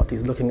counterparty,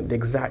 is looking at the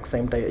exact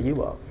same data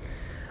you are.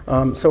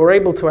 So we're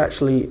able to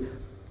actually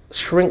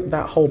shrink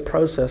that whole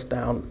process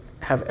down,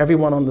 have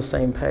everyone on the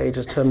same page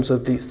in terms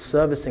of the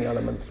servicing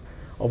elements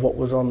of what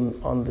was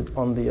on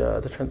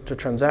the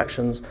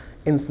transactions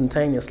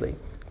instantaneously.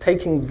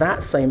 Taking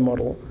that same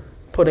model,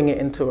 putting it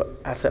into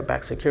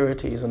asset-backed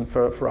securities and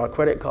for our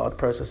credit card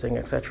processing,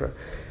 etc.,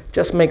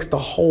 just makes the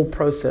whole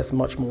process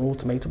much more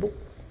automatable.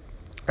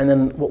 And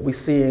then what we're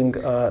seeing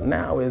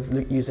now is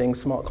using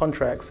smart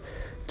contracts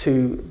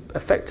to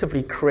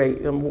effectively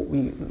create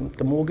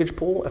the mortgage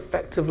pool,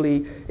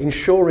 effectively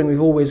ensuring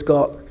we've always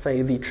got,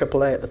 say, the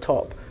AAA at the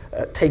top,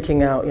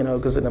 taking out,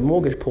 because in a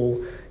mortgage pool,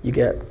 you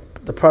get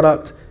the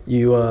product,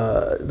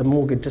 the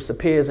mortgage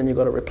disappears, and you've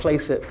got to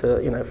replace it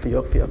for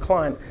your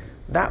client.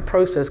 That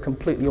process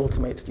completely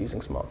automated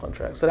using smart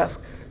contracts. So that's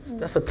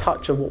a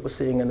touch of what we're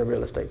seeing in the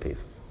real estate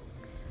piece.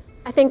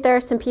 I think there are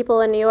some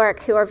people in New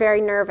York who are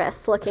very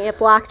nervous looking at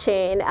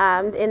blockchain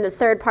in the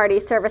third-party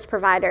service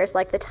providers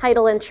like the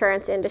title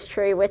insurance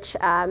industry, which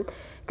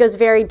goes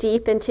very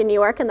deep into New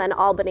York and then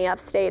Albany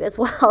upstate as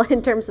well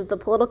in terms of the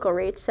political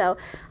reach. So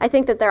I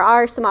think that there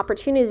are some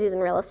opportunities in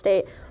real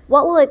estate.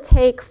 What will it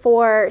take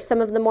for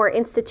some of the more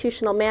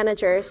institutional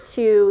managers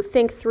to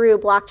think through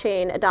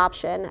blockchain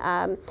adoption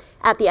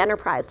at the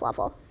enterprise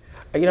level?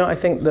 I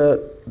think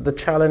the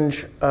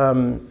challenge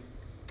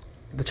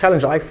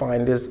I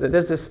find is that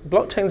there's this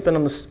blockchain's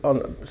been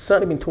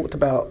certainly been talked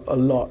about a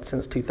lot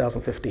since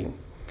 2015,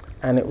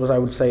 and it was, I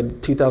would say,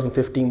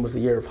 2015 was the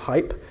year of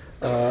hype.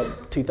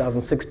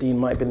 2016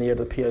 might have been the year of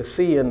the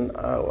POC, and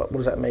what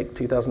does that make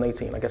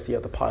 2018? I guess the year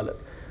of the pilot.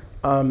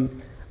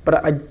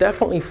 But I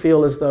definitely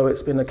feel as though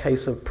it's been a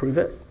case of prove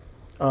it.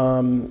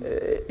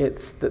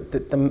 It's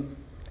the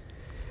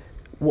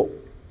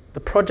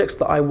projects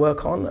that I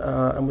work on,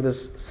 and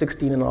there's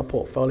 16 in our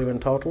portfolio in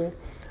total.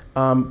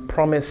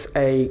 promise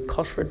a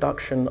cost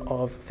reduction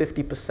of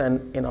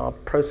 50% in our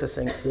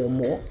processing or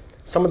more.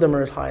 Some of them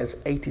are as high as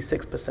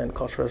 86%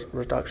 cost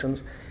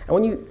reductions. And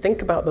when you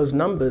think about those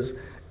numbers,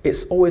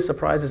 it always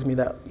surprises me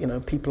that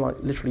people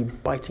aren't literally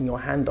biting your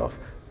hand off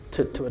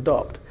to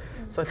adopt.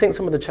 So I think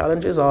some of the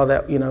challenges are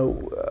that you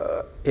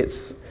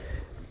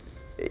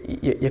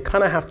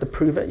kind of have to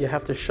prove it. You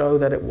have to show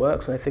that it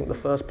works. And I think the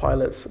first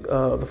pilots,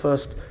 the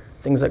first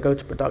things that go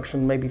to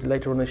production, maybe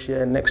later on this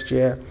year, next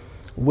year,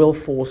 will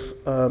force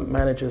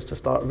managers to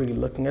start really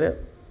looking at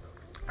it.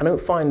 I don't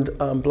find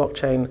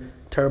blockchain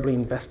terribly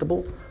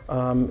investable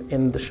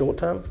in the short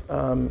term.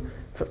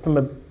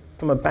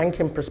 From a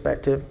banking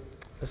perspective,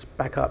 let's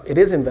back up. It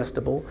is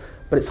investable,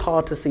 but it's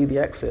hard to see the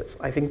exits.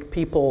 I think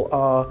people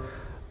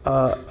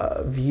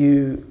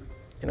view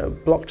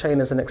blockchain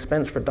as an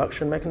expense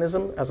reduction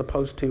mechanism as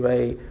opposed to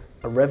a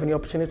revenue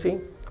opportunity.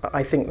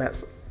 I think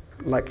that's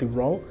likely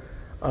wrong.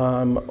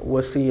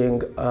 We're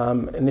seeing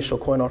initial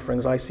coin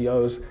offerings,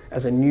 ICOs,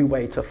 as a new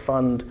way to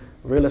fund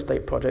real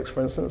estate projects,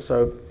 for instance.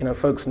 So,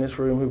 folks in this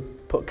room who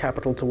put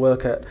capital to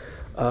work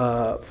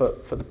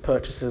for the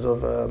purchases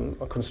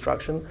of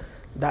construction,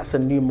 that's a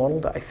new model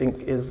that I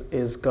think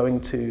is going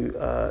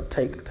to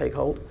take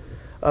hold.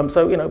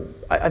 So,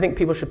 I think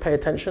people should pay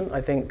attention.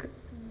 I think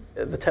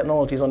the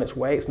technology is on its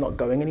way. It's not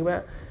going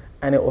anywhere,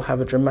 and it will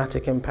have a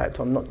dramatic impact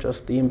on not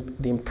just the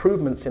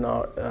improvements in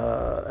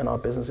our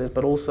businesses,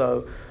 but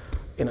also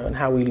and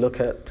how we look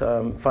at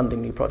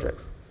funding new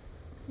projects.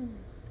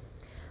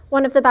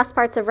 One of the best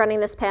parts of running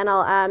this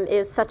panel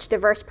is such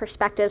diverse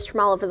perspectives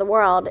from all over the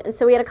world. And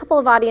so we had a couple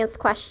of audience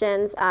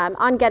questions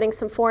on getting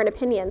some foreign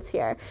opinions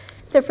here.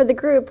 So for the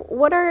group,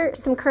 what are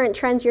some current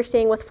trends you're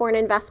seeing with foreign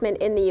investment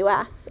in the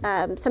US?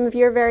 Some of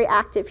you are very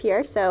active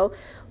here. So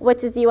what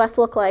does the US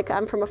look like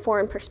from a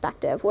foreign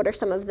perspective? What are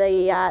some of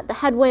the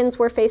headwinds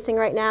we're facing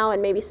right now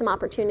and maybe some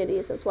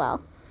opportunities as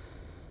well?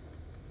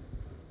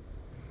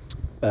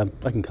 I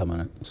can comment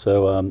on it.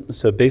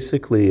 So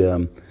basically,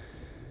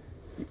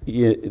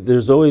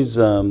 there's always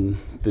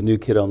the new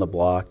kid on the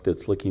block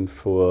that's looking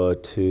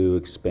to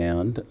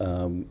expand.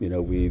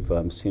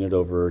 We've seen it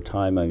over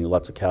time. I mean,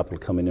 lots of capital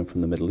coming in from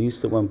the Middle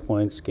East at one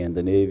point,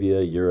 Scandinavia,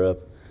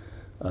 Europe,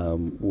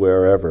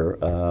 wherever.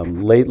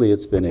 Lately,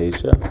 it's been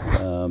Asia,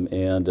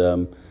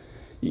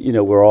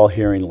 we're all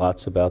hearing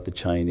lots about the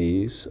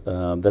Chinese.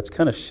 That's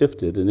kind of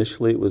shifted.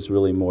 Initially, it was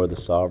really more the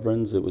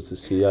sovereigns. It was the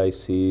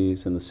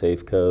CICs and the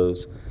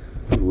Safecos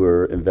who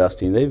were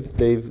investing.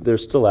 They're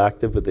still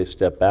active, but they've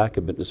stepped back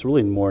a bit. It's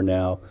really more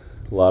now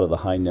a lot of the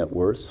high net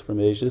worths from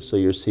Asia. So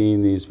you're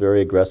seeing these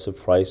very aggressive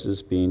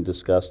prices being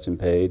discussed and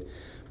paid.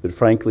 But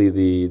frankly,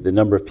 the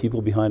number of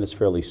people behind is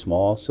fairly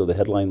small. So the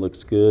headline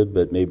looks good,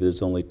 but maybe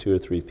there's only 2 or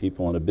 3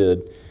 people on a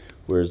bid,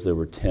 whereas there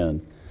were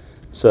 10.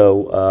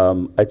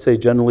 So I'd say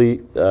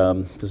generally,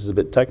 this is a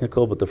bit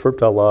technical, but the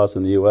FERPTAL laws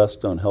in the US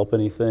don't help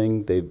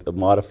anything. They've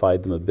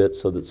modified them a bit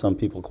so that some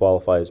people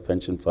qualify as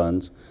pension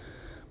funds.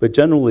 But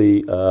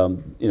generally,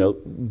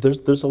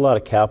 there's a lot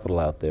of capital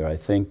out there. I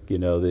think,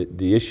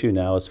 the issue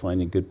now is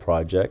finding good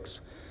projects.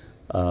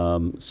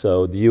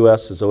 So the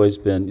US has always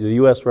been, the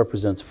US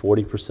represents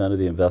 40% of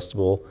the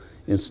investable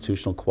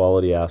institutional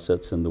quality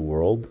assets in the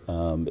world.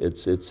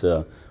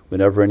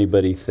 Whenever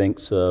anybody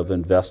thinks of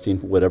investing,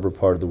 whatever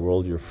part of the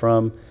world you're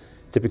from,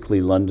 typically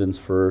London's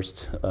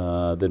first,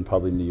 then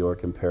probably New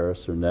York and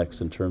Paris are next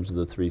in terms of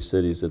the 3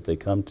 cities that they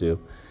come to.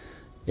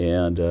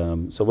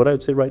 And so what I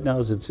would say right now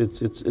is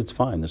it's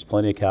fine. There's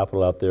plenty of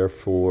capital out there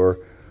for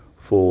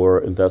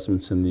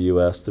investments in the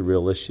U.S. The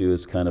real issue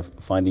is kind of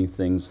finding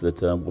things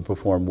that will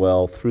perform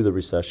well through the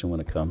recession when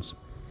it comes.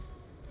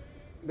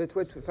 But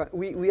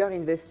we are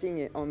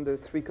investing on the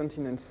 3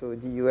 continents, so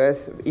the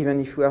US,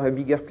 even if we are a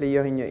bigger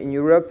player in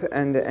Europe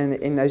and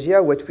in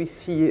Asia, what we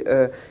see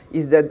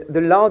is that the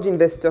large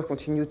investors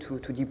continue to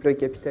deploy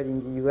capital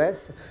in the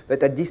US,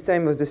 but at this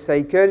time of the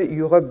cycle,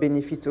 Europe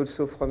benefits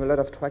also from a lot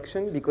of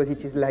traction because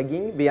it is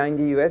lagging behind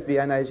the US,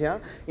 behind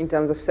Asia in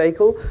terms of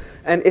cycle,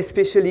 and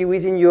especially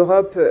within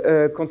Europe,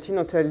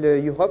 continental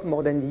Europe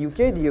more than the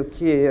UK.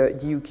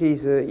 The UK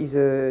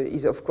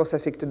is of course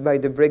affected by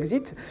the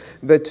Brexit,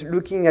 but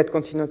looking at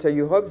continental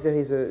Europe, there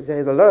is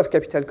a lot of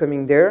capital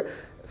coming there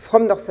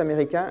from North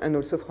America and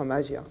also from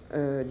Asia.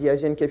 The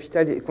Asian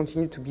capital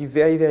continue to be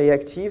very, very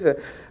active.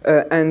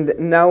 And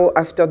now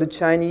after the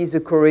Chinese, the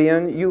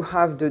Korean, you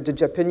have the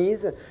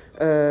Japanese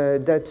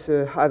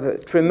that have a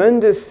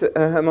tremendous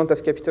amount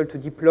of capital to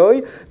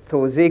deploy.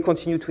 So they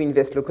continue to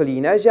invest locally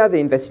in Asia,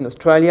 they invest in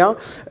Australia,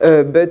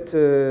 but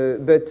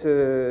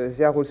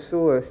they are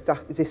also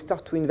start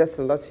to invest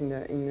a lot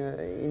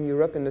in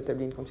Europe and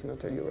notably in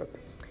continental Europe.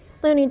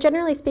 Leonie,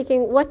 generally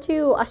speaking, what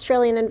do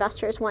Australian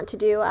investors want to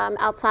do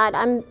outside?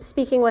 I'm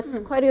speaking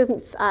with quite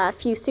a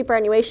few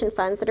superannuation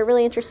funds that are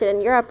really interested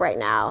in Europe right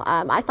now.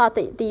 I thought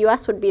that the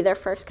US would be their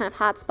first kind of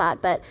hotspot,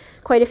 but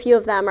quite a few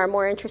of them are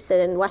more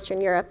interested in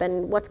Western Europe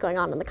and what's going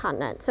on the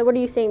continent. So what are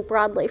you seeing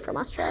broadly from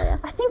Australia?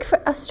 I think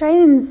for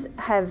Australians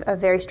have a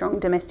very strong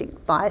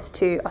domestic bias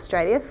to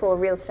Australia for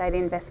real estate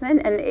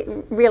investment, and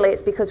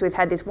it's because we've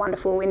had this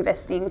wonderful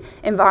investing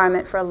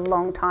environment for a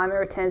long time. Our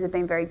returns have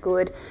been very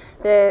good.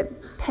 The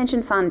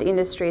pension fund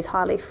industry is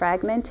highly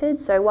fragmented,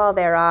 so while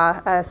there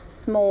are a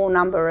small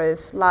number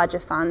of larger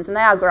funds, and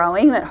they are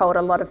growing, that hold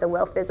a lot of the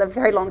wealth, there's a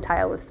very long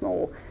tail of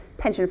small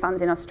pension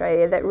funds in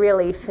Australia that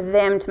really, for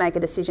them to make a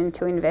decision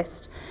to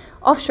invest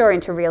offshore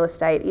into real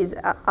estate is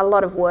a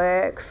lot of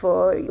work.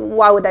 For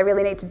why would they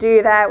really need to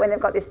do that when they've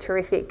got this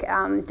terrific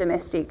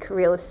domestic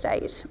real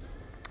estate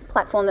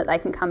platform that they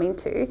can come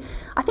into?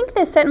 I think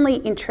there's certainly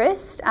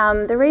interest.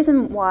 The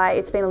reason why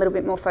it's been a little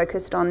bit more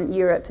focused on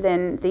Europe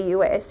than the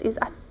US is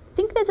I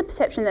think there's a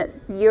perception that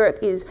Europe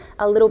is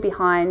a little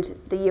behind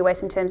the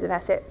US in terms of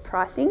asset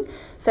pricing.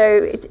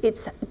 So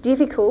it's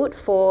difficult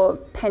for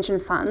pension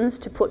funds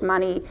to put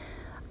money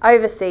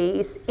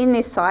overseas in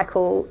this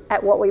cycle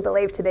at what we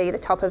believe to be the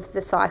top of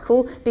the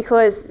cycle,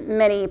 because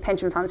many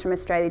pension funds from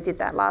Australia did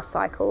that last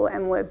cycle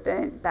and were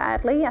burnt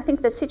badly. I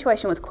think the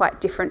situation was quite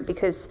different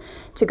because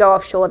to go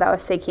offshore they were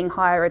seeking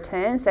higher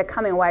returns. They're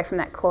coming away from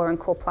that core and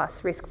core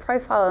plus risk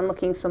profile and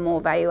looking for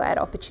more value add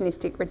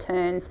opportunistic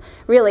returns.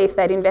 Really, if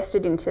they'd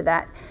invested into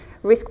that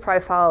risk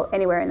profile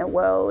anywhere in the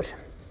world,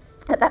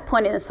 at that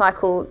point in the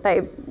cycle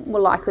they were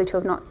likely to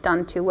have not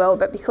done too well,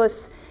 but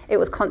because it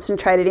was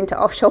concentrated into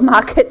offshore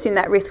markets in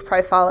that risk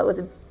profile, it was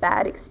a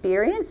bad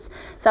experience.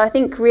 So I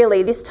think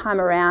really this time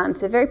around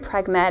they're very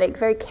pragmatic,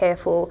 very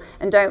careful,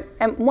 and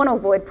want to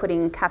avoid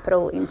putting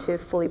capital into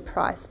fully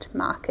priced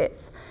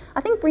markets.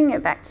 I think bringing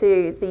it back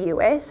to the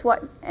US,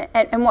 what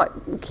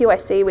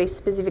QIC we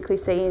specifically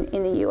see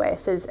in the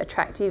US as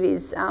attractive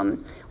is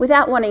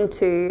without wanting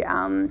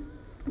to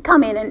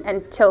come in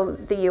and tell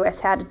the US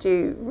how to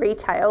do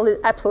retail. There's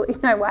absolutely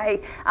no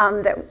way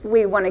that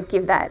we want to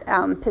give that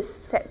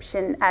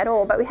perception at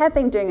all, but we have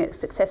been doing it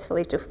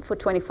successfully for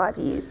 25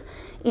 years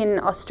in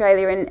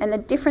Australia, and the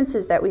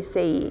differences that we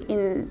see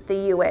in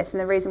the US,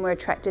 and the reason we're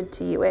attracted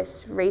to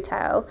US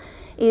retail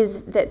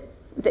is that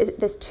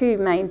there's two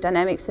main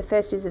dynamics. The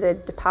first is the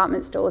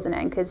department stores and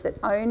anchors that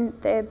own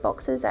their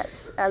boxes.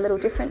 That's a little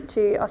different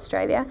to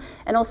Australia,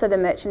 and also the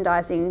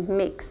merchandising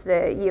mix.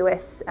 The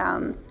US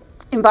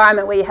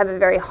environment where you have a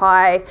very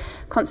high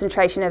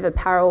concentration of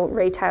apparel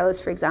retailers,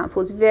 for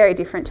example, is very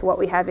different to what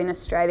we have in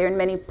Australia and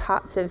many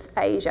parts of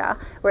Asia,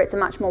 where it's a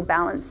much more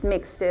balanced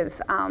mix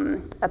of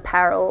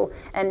apparel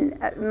and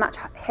a much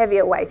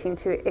heavier weighting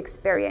to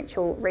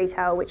experiential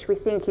retail, which we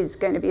think is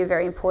going to be a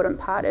very important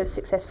part of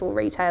successful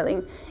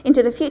retailing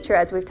into the future,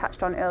 as we've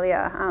touched on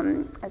earlier,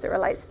 as it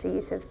relates to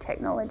use of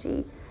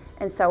technology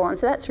and so on.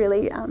 So that's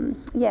really,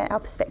 our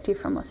perspective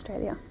from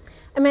Australia.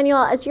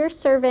 Emmanuel, as you're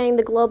surveying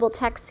the global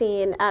tech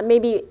scene,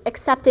 maybe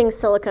accepting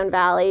Silicon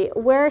Valley,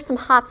 where are some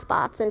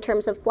hotspots in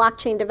terms of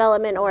blockchain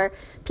development or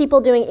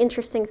people doing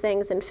interesting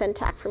things in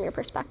fintech from your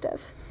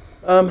perspective?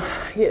 Yeah,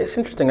 it's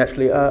interesting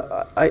actually.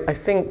 I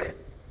think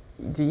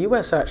the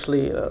US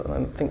actually,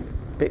 I think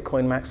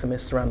Bitcoin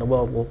maximists around the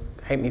world will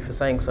hate me for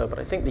saying so, but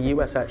I think the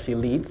US actually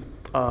leads.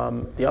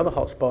 The other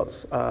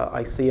hotspots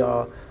I see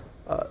are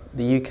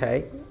the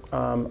UK.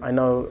 I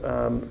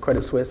know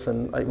Credit Suisse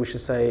and we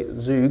should say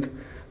Zug,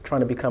 trying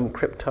to become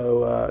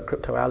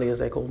crypto alley, as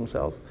they call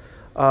themselves.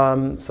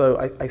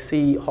 So I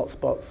see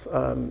hotspots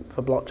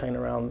for blockchain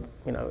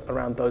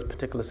around those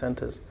particular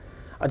centers.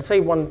 I'd say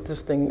one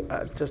thing,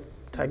 just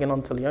tagging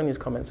on to Leonie's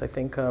comments. I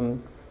think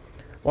some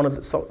of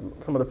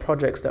the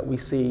projects that we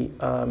see.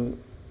 I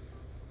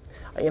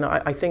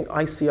think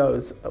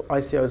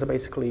ICOs are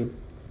basically,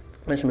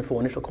 mentioned before,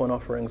 initial coin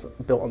offerings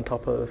built on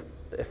top of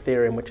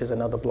Ethereum, which is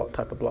another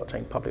type of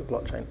blockchain, public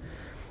blockchain.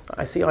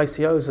 I see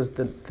ICOs as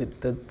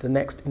the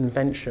next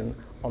invention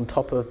on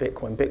top of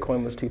Bitcoin.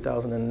 Bitcoin was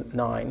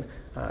 2009,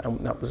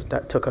 and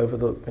that took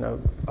over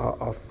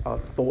our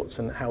thoughts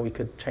and how we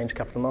could change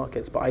capital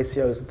markets. But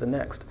ICOs are the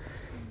next.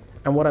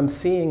 And what I'm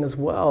seeing as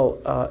well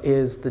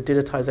is the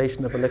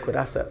digitization of illiquid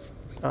assets,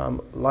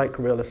 like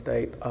real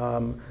estate.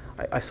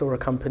 I saw a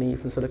company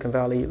from Silicon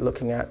Valley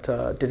looking at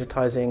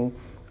digitizing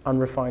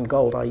unrefined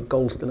gold, i.e.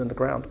 gold still in the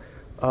ground.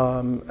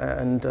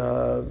 And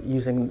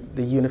using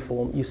the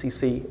uniform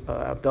UCC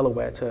of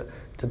Delaware to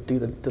do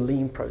the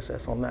lien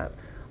process on that.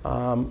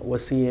 We're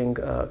seeing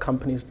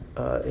companies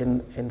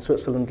in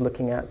Switzerland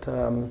looking at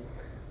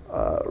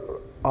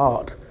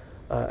art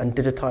and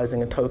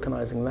digitizing and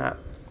tokenizing that,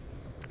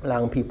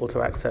 allowing people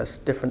to access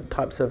different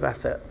types of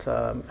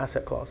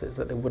asset classes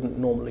that they wouldn't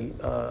normally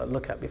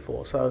look at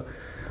before. So.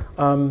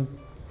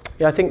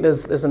 Yeah, I think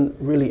there's a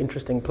really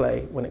interesting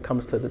play when it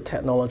comes to the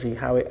technology,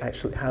 how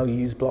you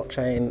use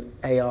blockchain,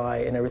 AI,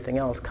 and everything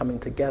else coming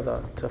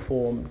together to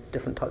form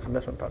different types of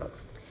investment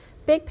products.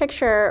 Big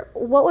picture,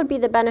 what would be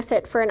the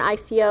benefit for an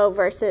ICO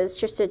versus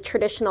just a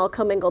traditional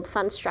commingled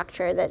fund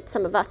structure that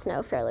some of us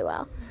know fairly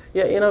well?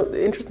 Yeah, you know,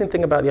 the interesting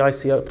thing about the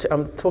ICO,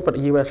 I'm talking about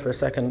the US for a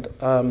second,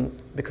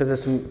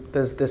 because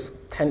there's this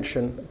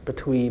tension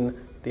between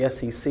the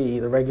SEC,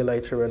 the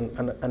regulator, and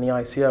the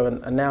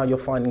ICO, and now you're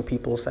finding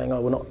people saying,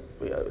 oh, we're not,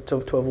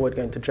 to avoid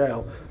going to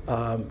jail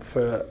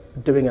for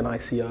doing an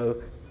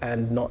ICO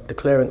and not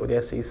declaring it with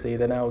the SEC,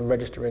 they're now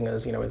registering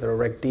as, you know, either a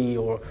Reg D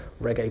or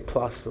Reg A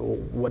plus or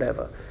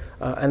whatever.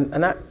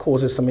 And that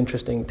causes some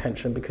interesting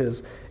tension,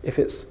 because if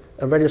it's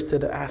a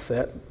registered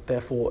asset,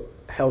 therefore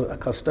held at a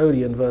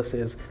custodian,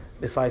 versus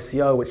this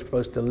ICO, which is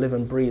supposed to live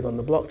and breathe on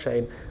the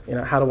blockchain, you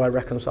know, how do I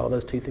reconcile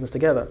those two things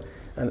together?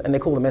 And they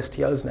call them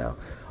STOs now.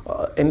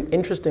 And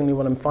interestingly,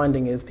 what I'm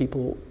finding is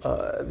people,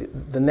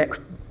 the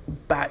next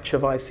batch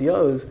of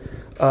ICOs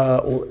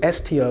or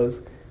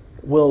STOs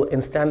will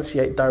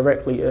instantiate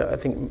directly. I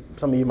think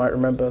some of you might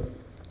remember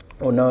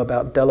or know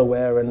about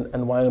Delaware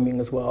and Wyoming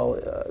as well,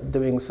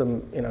 doing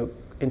some, you know,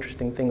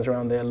 interesting things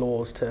around their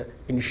laws to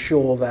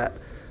ensure that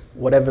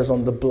whatever's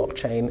on the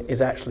blockchain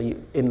is actually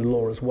in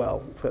law as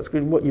well. So that's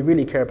good. What you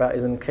really care about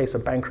is, in case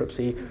of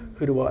bankruptcy,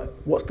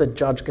 what's the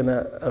judge going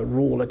to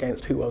rule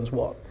against who owns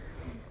what?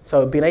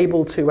 So being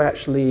able to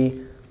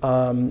actually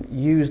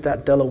use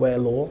that Delaware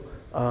law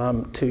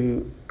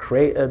to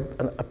create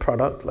a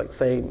product, like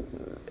say,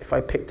 if I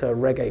picked a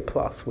Reg A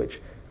plus,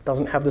 which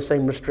doesn't have the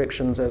same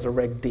restrictions as a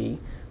Reg D,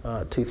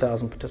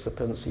 2,000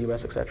 participants,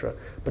 US, etc.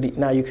 But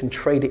now you can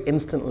trade it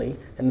instantly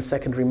in the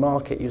secondary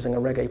market using a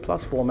Reg A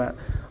plus format.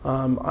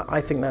 I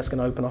think that's going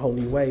to open a whole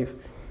new wave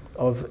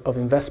of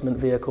investment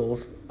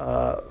vehicles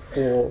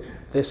for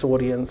this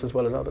audience as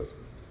well as others.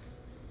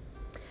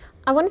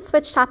 I want to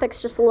switch topics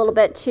just a little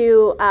bit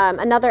to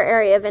another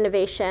area of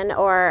innovation,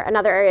 or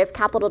another area of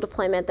capital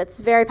deployment that's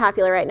very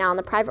popular right now in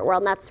the private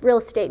world, and that's real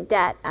estate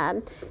debt.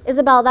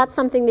 Isabel, that's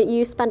something that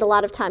you spend a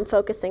lot of time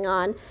focusing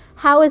on.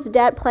 How is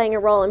debt playing a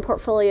role in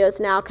portfolios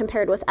now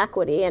compared with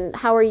equity, and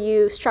how are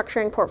you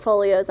structuring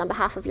portfolios on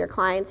behalf of your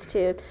clients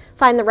to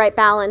find the right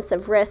balance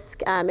of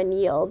risk and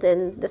yield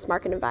in this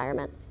market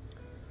environment?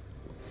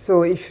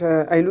 So if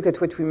I look at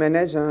what we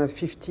manage,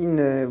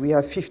 we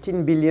have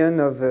 15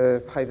 billion of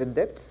private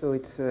debt, so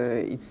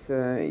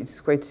it's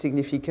quite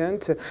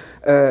significant.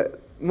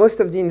 Most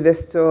of the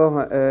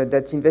investors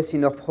that invest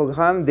in our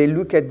program, they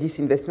look at this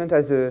investment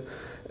as a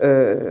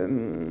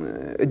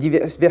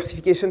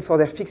diversification for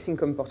their fixed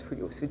income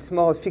portfolio. So it's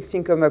more a fixed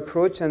income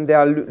approach, and they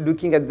are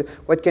looking at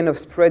what kind of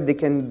spread they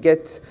can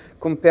get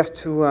compared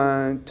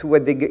to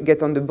what they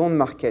get on the bond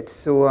market.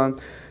 So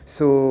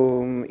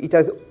it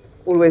has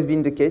always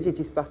been the case. It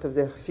is part of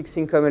their fixed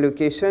income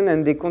allocation,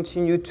 and they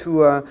continue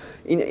to,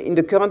 in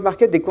the current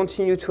market, they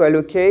continue to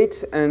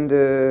allocate, and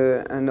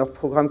our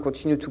program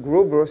continue to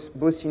grow,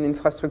 both in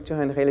infrastructure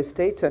and real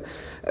estate,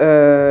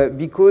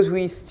 because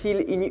we still,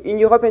 in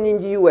Europe and in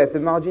the US,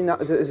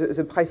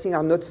 the pricing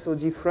are not so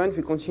different.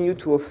 We continue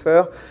to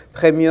offer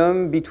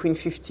premium between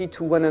 50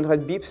 to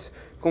 100 bips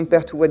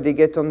compared to what they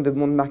get on the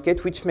bond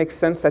market, which makes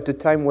sense at a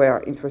time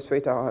where interest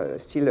rates are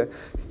still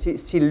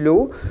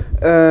low.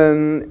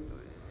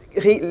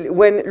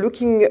 When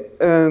looking,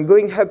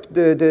 going up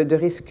the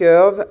risk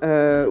curve,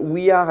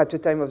 we are at a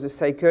time of the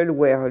cycle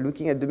where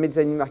looking at the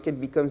mezzanine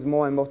market becomes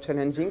more and more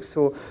challenging.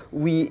 So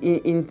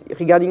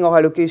regarding our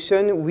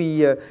allocation,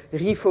 we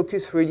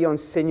refocus really on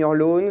senior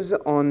loans,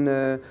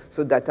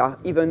 so that are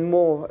even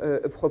more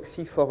a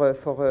proxy for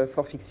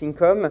fixed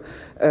income,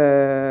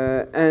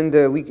 and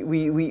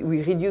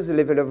we reduce the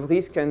level of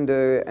risk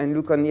and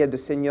look only at the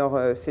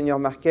senior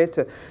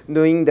market,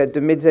 knowing that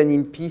the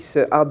mezzanine piece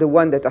are the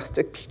ones that are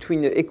stuck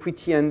between equity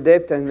and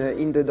debt, and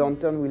in the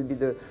downturn will be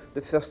the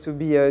first to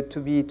be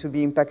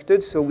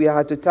impacted. So we are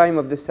at a time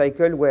of the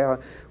cycle where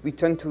we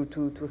tend to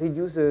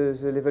reduce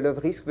the level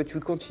of risk, but we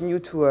continue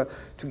to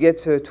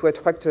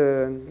attract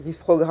this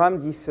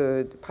program, this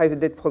private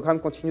debt program,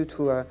 continue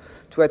to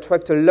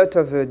attract a lot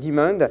of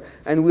demand,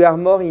 and we are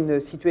more in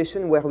a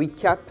situation where we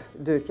cap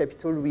the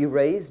capital we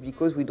raise,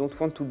 because we don't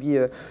want to be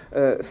a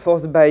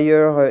forced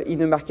buyer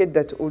in a market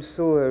that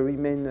also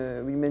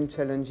remain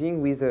challenging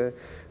with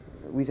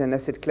an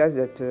asset class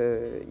that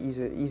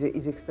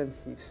is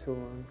expensive. So,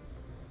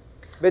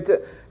 but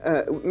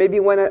maybe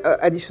one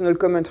additional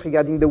comment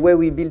regarding the way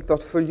we build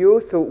portfolio.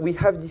 So we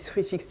have this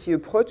 360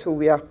 approach. So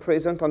we are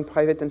present on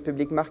private and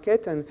public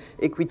market and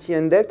equity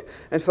and debt.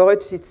 And for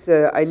us, it's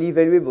highly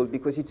valuable,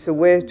 because it's a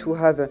way to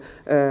have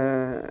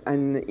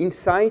an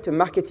insight, a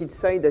market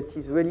insight that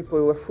is really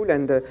powerful.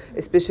 And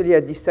especially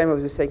at this time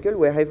of the cycle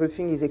where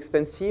everything is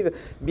expensive,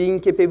 being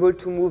capable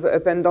to move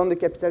up and down the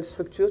capital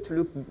structure to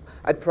look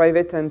at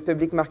private and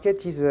public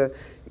market is a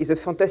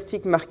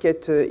fantastic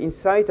market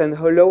insight, and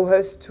allow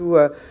us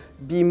to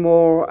be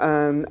more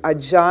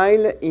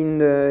agile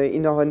in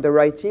our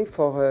underwriting,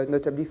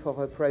 notably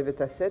for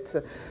private assets.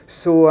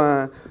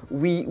 So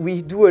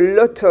we do a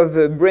lot of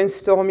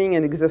brainstorming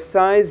and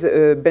exercise,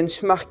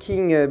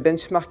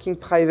 benchmarking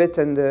private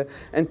and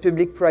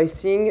public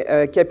pricing,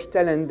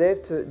 capital and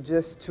debt,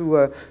 just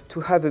to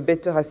have a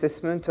better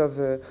assessment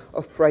of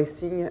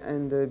pricing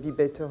and be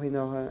better in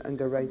our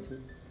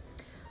underwriting.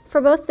 For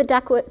both the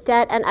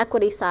debt and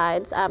equity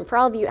sides, for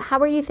all of you, how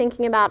are you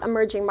thinking about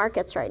emerging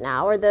markets right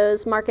now? Are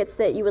those markets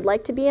that you would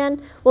like to be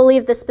in? We'll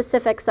leave the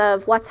specifics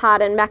of what's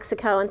hot in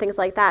Mexico and things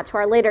like that to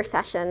our later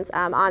sessions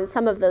on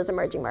some of those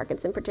emerging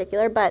markets in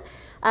particular. But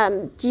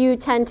do you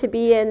tend to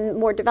be in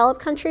more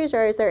developed countries,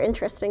 or is there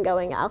interest in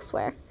going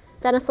elsewhere?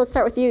 Dennis, let's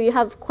start with you. You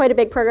have quite a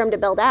big program to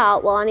build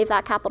out. Will any of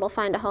that capital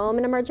find a home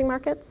in emerging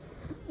markets?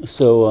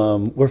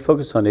 So we're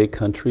focused on 8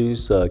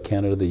 countries,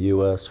 Canada, the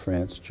US,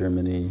 France,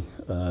 Germany,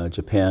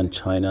 Japan,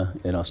 China,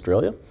 and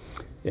Australia.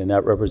 And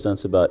that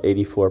represents about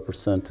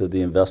 84% of the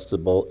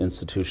investable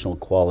institutional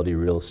quality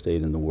real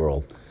estate in the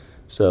world.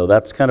 So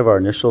that's kind of our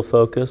initial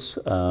focus.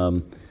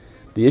 The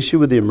issue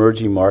with the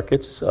emerging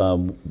markets,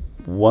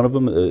 one of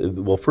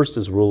them, well, first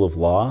is rule of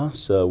law.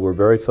 So we're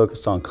very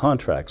focused on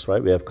contracts,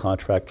 right? We have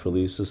contract for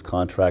leases,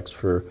 contracts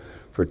for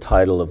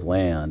title of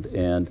land.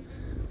 And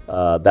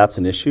that's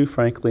an issue,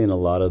 frankly, in a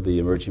lot of the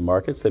emerging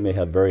markets. They may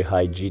have very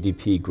high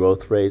GDP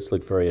growth rates,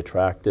 look very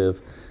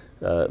attractive.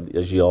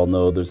 As you all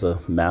know, there's a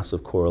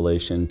massive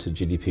correlation to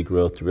GDP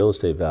growth to real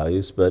estate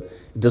values, but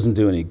it doesn't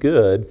do any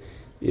good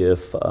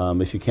if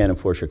you can't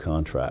enforce your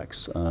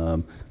contracts.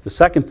 The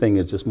second thing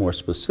is just more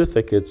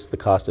specific. It's the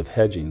cost of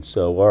hedging.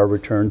 So our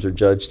returns are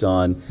judged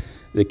on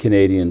the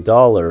Canadian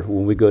dollar.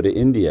 When we go to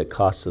India, it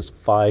costs us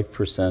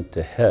 5%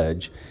 to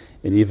hedge.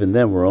 And even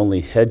then, we're only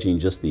hedging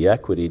just the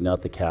equity,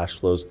 not the cash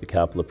flows, the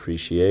capital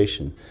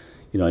appreciation.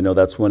 You know, I know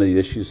that's one of the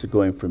issues of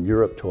going from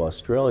Europe to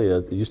Australia.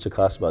 It used to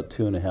cost about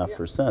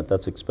 2.5%.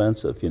 That's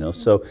expensive, you know.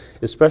 So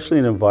especially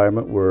in an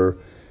environment where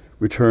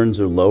returns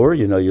are lower,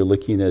 you know, you're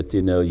looking at,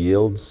 you know,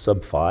 yields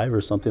sub 5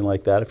 or something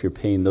like that. If you're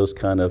paying those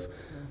kind of,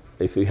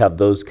 if you have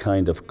those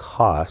kind of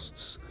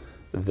costs,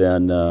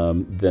 then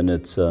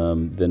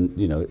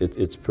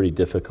it's pretty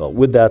difficult.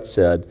 With that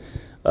said,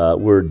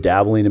 we're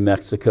dabbling in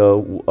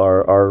Mexico.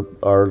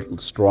 Our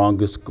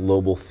strongest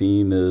global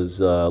theme is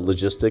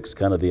logistics,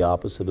 kind of the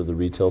opposite of the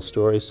retail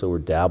story. So we're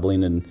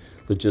dabbling in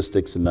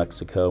logistics in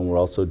Mexico, and we're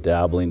also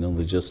dabbling in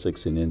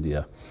logistics in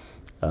India.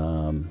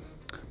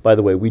 By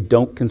the way, we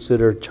don't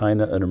consider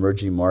China an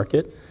emerging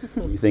market.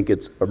 We think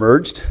it's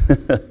emerged.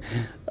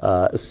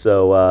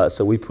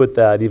 So we put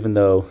that, even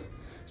though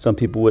some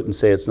people wouldn't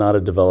say it's not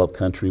a developed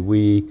country,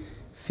 we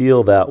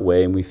feel that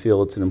way, and we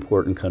feel it's an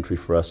important country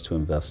for us to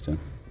invest in.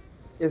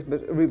 Yes,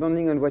 but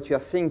rebounding on what you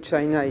are saying,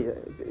 China,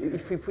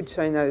 if we put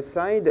China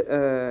aside,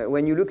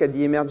 when you look at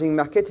the emerging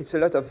market, it's a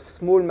lot of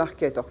small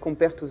market, or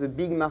compared to the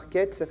big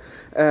markets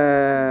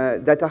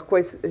that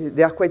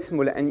are quite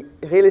small. And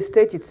real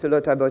estate, it's a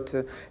lot about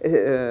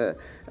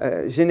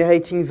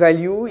generating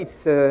value.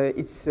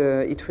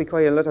 It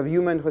requires a lot of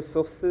human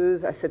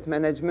resources, asset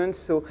management.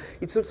 So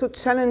it's also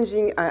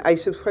challenging. I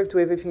subscribe to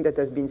everything that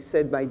has been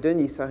said by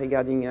Dennis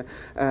regarding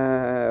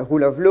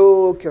rule of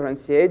law,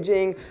 currency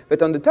hedging.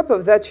 But on the top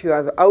of that, you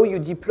have how you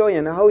deploy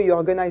and how you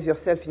organize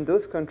yourself in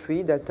those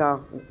countries that are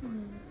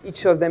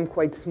each of them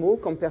quite small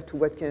compared to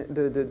what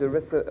the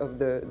rest of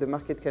the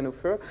market can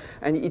offer.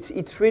 And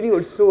it's really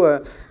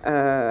also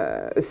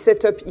a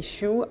setup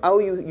issue, how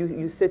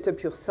you set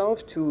up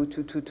yourself to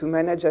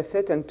manage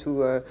assets and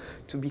to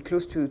be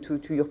close to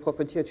your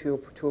property or to your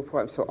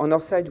program. So on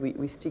our side,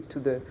 we stick to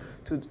the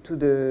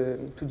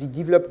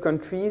developed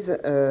countries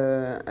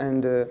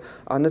and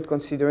are not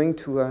considering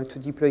to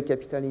deploy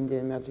capital in the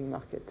emerging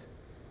market.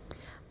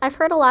 I've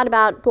heard a lot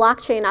about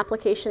blockchain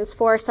applications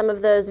for some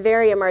of those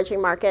very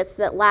emerging markets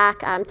that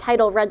lack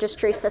title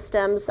registry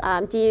systems,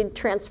 deed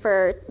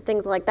transfer,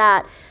 things like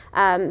that,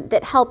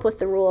 that help with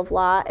the rule of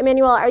law.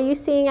 Emmanuel, are you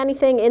seeing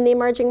anything in the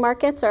emerging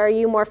markets, or are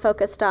you more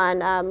focused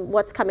on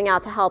what's coming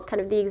out to help kind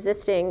of the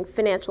existing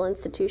financial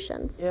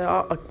institutions?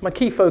 Yeah, my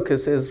key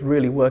focus is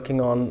really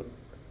working on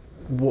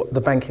what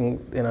the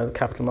banking, the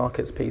capital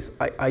markets piece.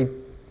 I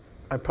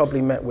probably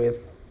met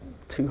with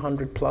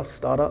 200 plus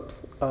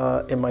startups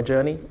in my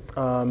journey,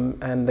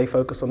 and they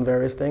focus on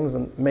various things,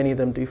 and many of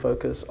them do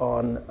focus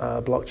on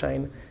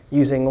blockchain,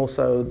 using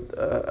also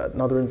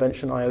another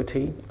invention,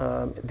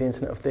 IoT, the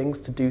Internet of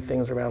Things, to do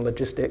things around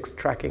logistics,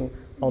 tracking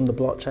on the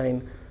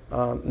blockchain.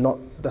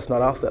 That's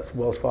not us, that's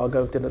Wells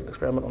Fargo did an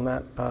experiment on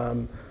that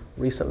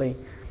recently.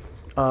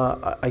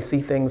 I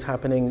see things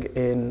happening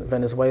in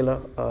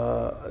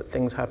Venezuela,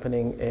 things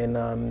happening in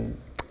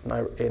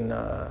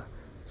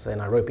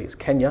Nairobi, it's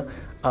Kenya,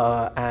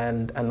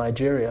 and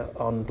Nigeria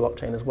on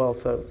blockchain as well,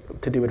 so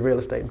to do with real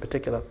estate in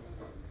particular.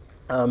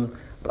 But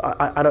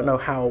I don't know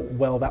how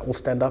well that will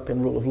stand up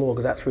in rule of law,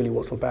 because that's really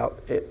what's about.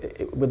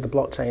 With the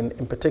blockchain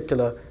in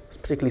particular,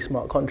 particularly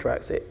smart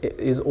contracts, it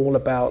is all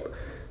about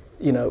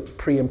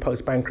pre and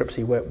post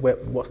bankruptcy,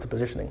 what's the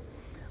positioning.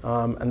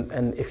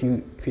 And if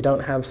you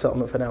don't have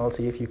settlement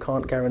finality, if you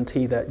can't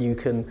guarantee that you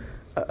can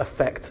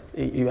affect,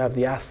 you have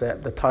the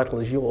asset, the title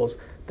is yours,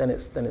 then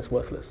it's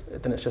worthless.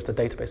 Then it's just a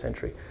database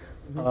entry.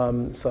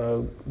 Mm-hmm.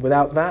 So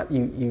without that,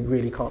 you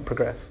really can't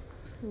progress.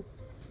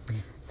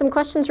 Some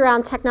questions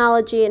around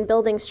technology and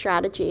building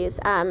strategies.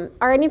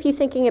 Are any of you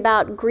thinking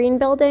about green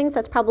buildings?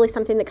 That's probably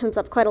something that comes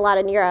up quite a lot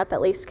in Europe,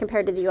 at least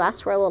compared to the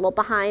US. We're a little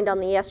behind on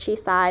the ESG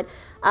side.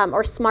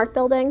 Or smart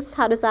buildings,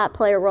 how does that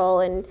play a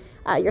role in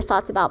your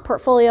thoughts about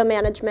portfolio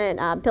management,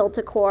 build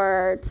to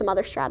core, some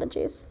other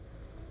strategies.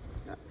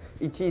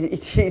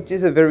 It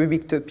is a very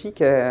big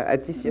topic,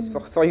 at least yes,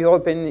 for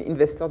European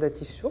investors,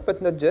 that is sure, but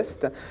not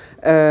just.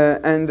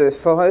 And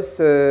for us,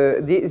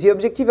 the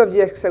objective of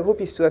the AXA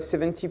Group is to have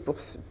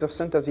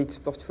 70% of its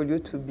portfolio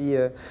to be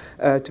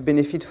to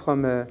benefit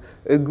from a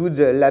good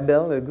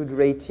label, a good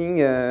rating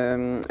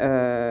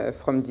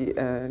from the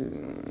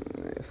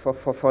for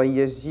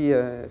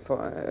ESG, for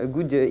a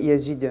good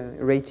ESG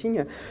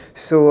rating.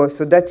 So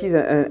that is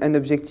an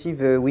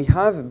objective we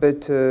have,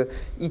 but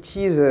it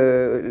is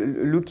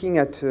looking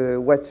at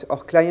what our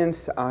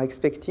clients are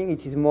expecting.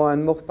 It is more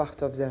and more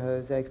part of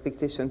their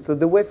expectation. So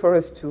the way for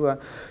us to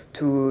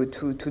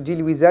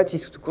deal with that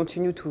is to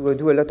continue to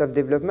do a lot of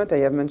development. I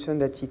have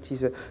mentioned that it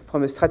is,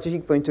 from a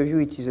strategic point of view,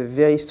 it is a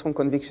very strong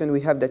conviction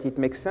we have that it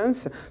makes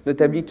sense,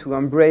 notably to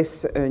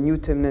embrace new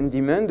tenant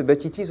demand,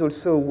 but it is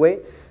also a way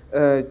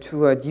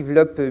to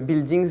develop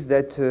buildings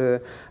that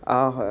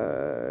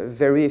are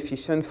very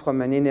efficient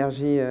from an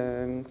energy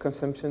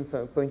consumption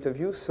point of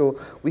view. So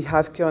we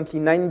have currently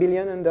 9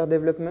 billion under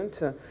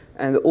development,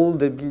 and all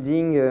the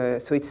building,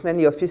 so it's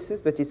mainly offices,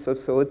 but it's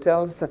also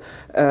hotels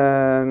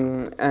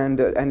and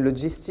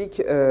logistic,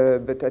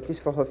 but at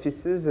least for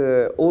offices,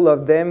 all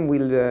of them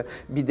will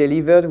be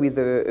delivered with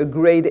a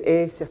grade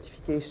A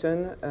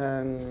certification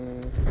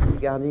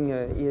regarding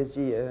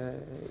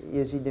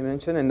ESG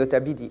dimension, and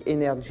notably the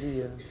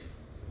energy.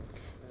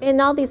 In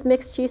all these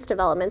mixed-use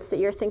developments that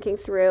you're thinking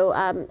through,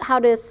 how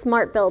does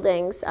smart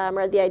buildings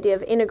or the idea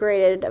of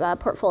integrated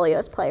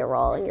portfolios play a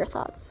role in your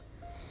thoughts?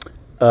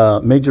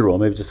 Major role.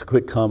 Maybe just a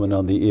quick comment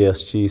on the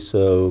ESG.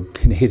 So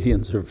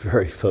Canadians are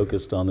very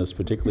focused on this,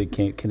 particularly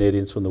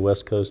Canadians from the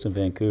West Coast and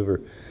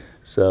Vancouver.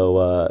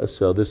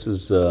 So this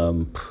is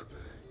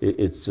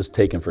it's just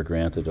taken for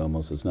granted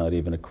almost. It's not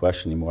even a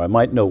question anymore. I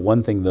might know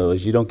one thing though,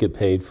 is you don't get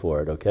paid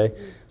for it, okay?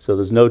 Mm-hmm. So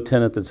there's no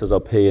tenant that says I'll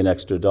pay an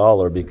extra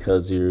 $1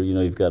 because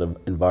you've got an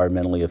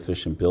environmentally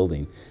efficient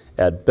building.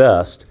 At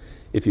best,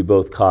 if you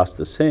both cost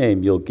the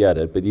same, you'll get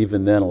it. But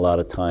even then, a lot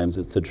of times,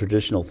 it's the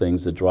traditional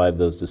things that drive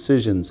those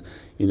decisions,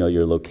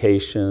 your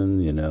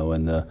location,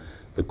 and the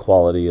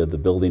quality of the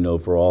building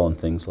overall and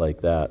things like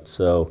that.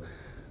 So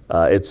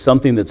it's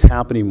something that's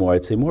happening more,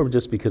 I'd say more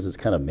just because it's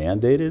kind of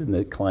mandated and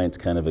the clients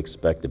kind of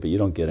expect it, but you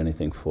don't get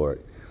anything for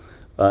it.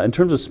 In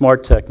terms of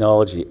smart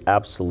technology,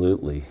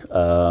 absolutely.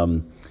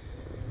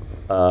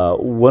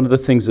 One of the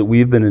things that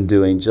we've been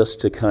doing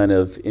just to kind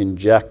of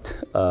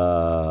inject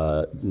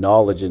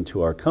knowledge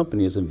into our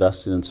company is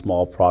investing in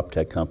small prop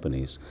tech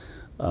companies.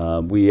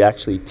 We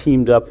actually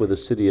teamed up with the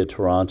City of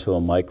Toronto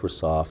and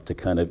Microsoft to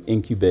kind of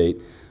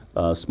incubate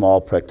small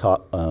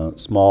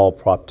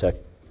prop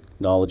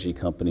technology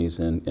companies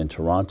in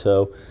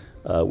Toronto.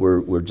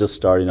 We're just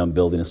starting on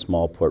building a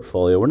small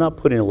portfolio. We're not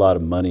putting a lot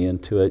of money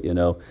into it,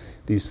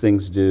 These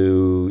things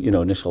do,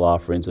 initial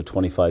offerings of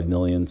 25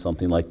 million,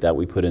 something like that.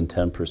 We put in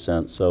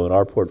 10%. So in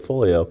our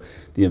portfolio,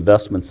 the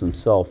investments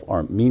themselves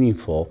aren't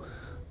meaningful,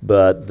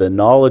 but the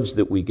knowledge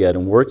that we get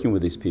in working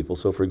with these people.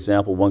 So for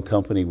example, one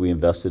company we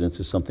invested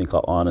into something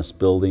called Honest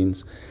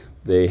Buildings.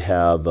 They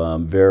have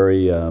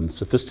very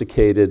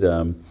sophisticated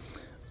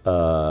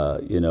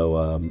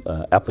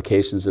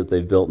applications that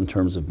they've built in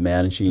terms of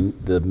managing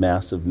the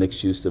massive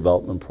mixed-use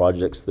development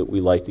projects that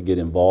we like to get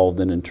involved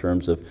in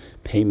terms of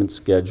payment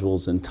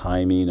schedules and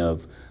timing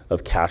of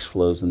cash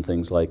flows and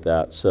things like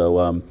that.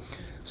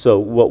 So,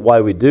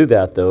 why we do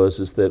that though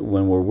is that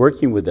when we're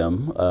working with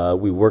them,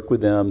 we work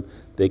with them.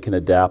 They can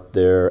adapt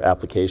their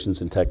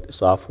applications and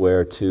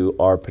software to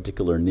our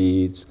particular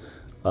needs.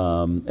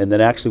 And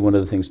then actually one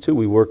of the things too,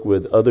 we work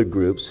with other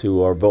groups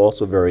who are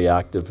also very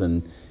active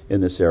in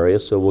this area.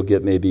 So we'll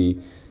get maybe,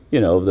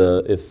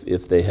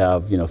 if they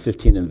have,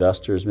 15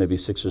 investors, maybe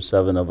 6 or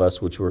 7 of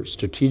us, which were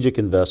strategic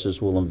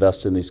investors, will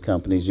invest in these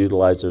companies,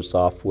 utilize their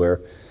software,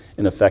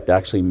 in effect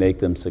actually make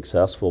them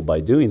successful by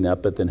doing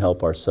that, but then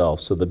help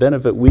ourselves. So the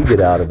benefit we get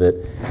out of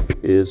it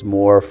is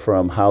more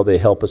from how they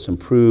help us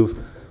improve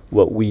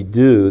what we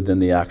do than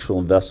the actual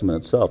investment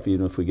itself.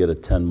 Even if we get a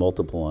 10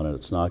 multiple on it,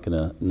 it's not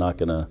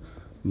gonna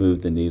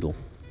move the needle.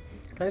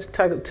 Can I just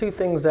tag 2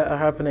 things that are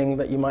happening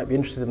that you might be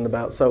interested in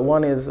about? So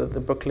one is the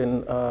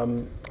Brooklyn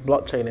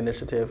blockchain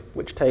initiative,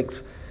 which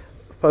takes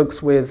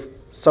folks with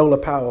solar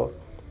power.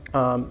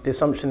 The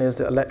assumption is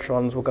that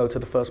electrons will go to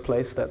the first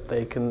place that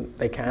they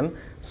can.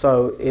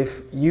 So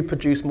if you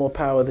produce more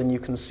power than you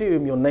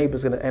consume, your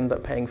neighbor's going to end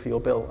up paying for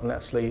your bill. And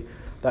actually,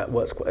 that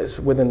works. It's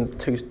within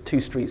two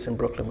streets in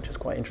Brooklyn, which is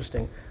quite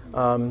interesting.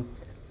 And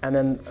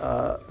then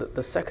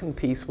the second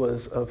piece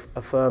was of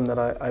a firm that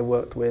I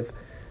worked with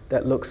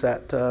that looks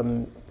at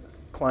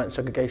client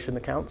segregation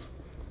accounts,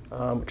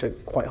 which are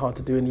quite hard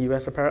to do in the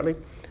US apparently.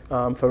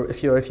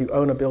 If you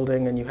own a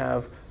building and you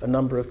have a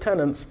number of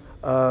tenants,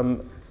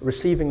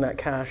 receiving that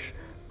cash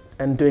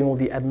and doing all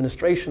the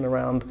administration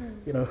around,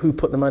 who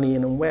put the money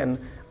in and when,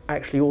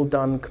 actually all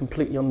done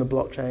completely on the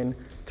blockchain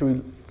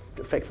through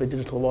effectively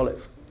digital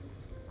wallets,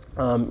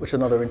 which is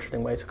another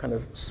interesting way to kind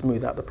of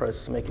smooth out the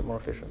process and make it more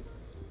efficient.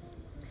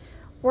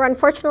 We're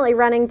unfortunately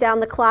running down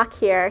the clock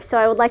here, so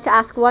I would like to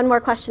ask one more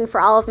question for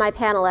all of my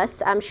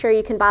panelists. I'm sure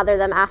you can bother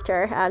them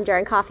after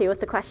during coffee with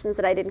the questions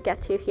that I didn't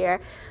get to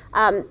here.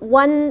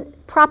 One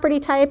property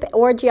type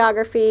or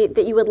geography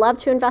that you would love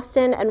to invest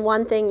in, and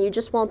one thing you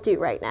just won't do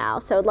right now.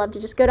 So I'd love to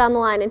just go down the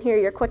line and hear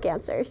your quick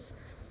answers.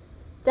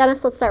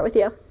 Dennis, let's start with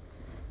you.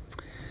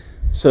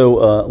 So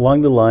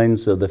along the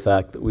lines of the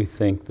fact that we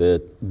think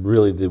that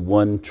really the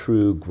one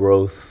true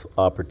growth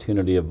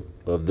opportunity of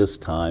this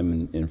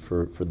time and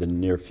for the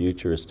near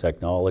future is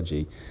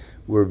technology.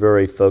 We're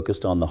very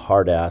focused on the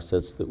hard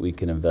assets that we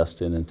can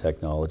invest in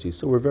technology.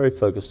 So we're very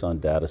focused on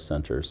data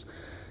centers.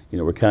 You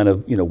know, we're kind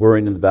of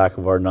worrying in the back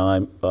of our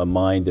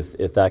mind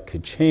if that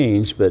could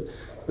change, but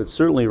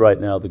certainly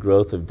right now the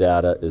growth of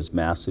data is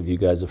massive. You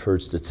guys have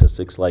heard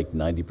statistics like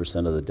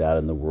 90% of the data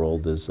in the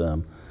world is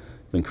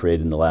been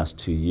created in the last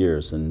 2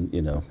 years, and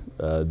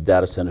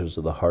data centers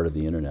are the heart of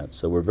the internet.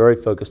 So we're very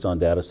focused on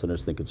data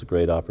centers, think it's a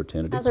great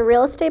opportunity. As a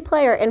real estate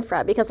play or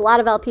infra? Because a lot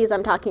of LPs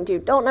I'm talking to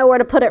don't know where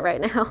to put it right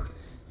now.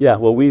 Yeah,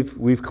 well,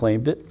 we've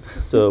claimed it.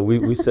 So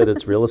we said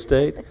it's real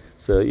estate.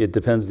 So it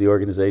depends the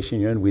organization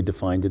you're in. We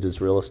defined it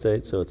as real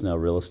estate, so it's now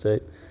real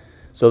estate.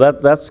 So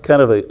that's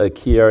kind of a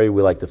key area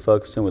we like to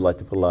focus on. We like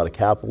to put a lot of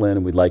capital in,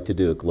 and we'd like to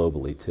do it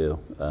globally too.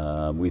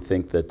 We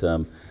think that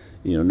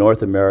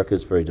North America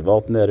is very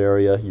developed in that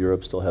area.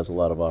 Europe still has a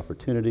lot of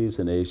opportunities,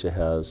 and Asia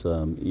has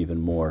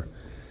even more.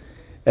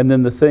 And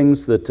then the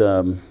things that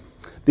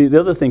the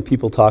other thing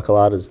people talk a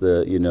lot is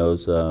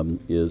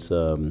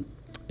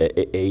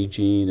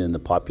aging and the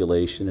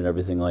population and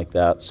everything like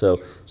that.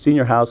 So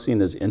senior housing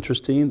is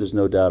interesting. There's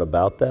no doubt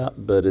about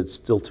that, but it's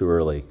still too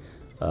early.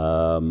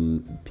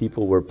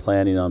 People were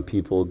planning on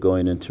people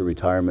going into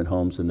retirement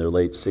homes in their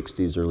late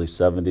 60s, early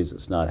 70s.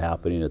 It's not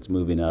happening. It's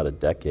moving out a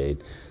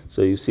decade.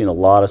 So you've seen a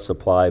lot of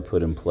supply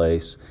put in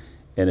place,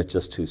 and it's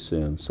just too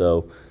soon.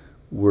 So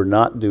we're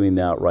not doing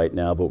that right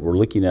now, but we're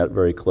looking at it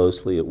very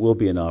closely. It will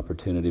be an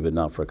opportunity, but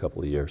not for a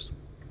couple of years.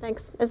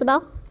 Thanks.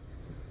 Isabel?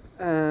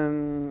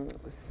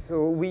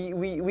 So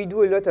we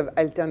do a lot of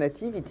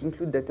alternative. It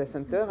includes data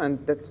center,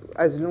 and that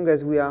as long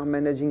as we are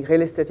managing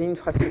real estate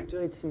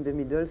infrastructure, it's in the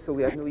middle, so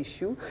we have no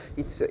issue.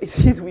 It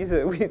is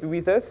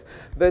with us.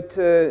 But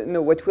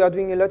no, what we are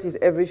doing a lot is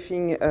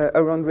everything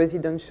around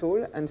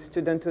residential and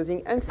student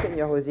housing and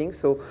senior housing.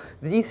 So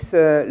this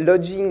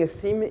lodging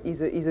theme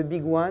is a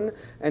big one,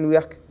 and we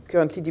are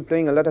currently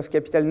deploying a lot of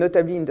capital,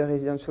 notably in the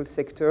residential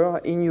sector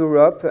in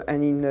Europe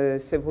and in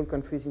several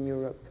countries in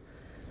Europe.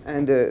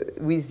 And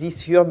with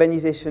this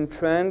urbanization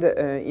trend,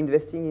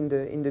 investing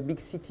in the big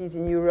cities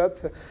in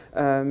Europe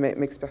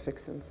makes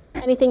perfect sense.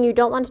 Anything you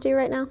don't want to do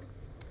right now?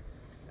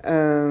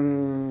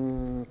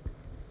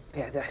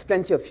 Yeah, there's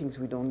plenty of things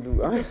we don't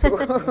do. Huh?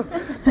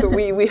 So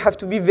we have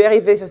to be very,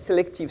 very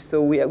selective.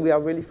 So we are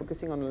really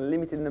focusing on a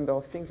limited number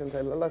of things, and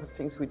there are a lot of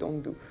things we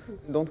don't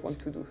want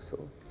to do.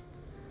 So.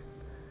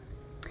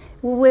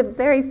 Well, we're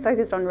very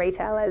focused on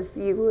retail, as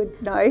you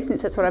would know,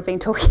 since that's what I've been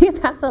talking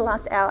about for the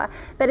last hour.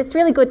 But it's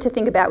really good to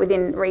think about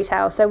within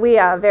retail. So we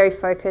are very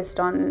focused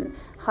on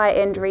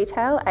high-end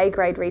retail,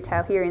 A-grade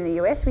retail here in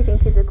the US, we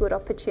think is a good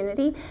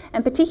opportunity,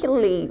 and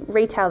particularly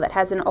retail that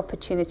has an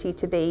opportunity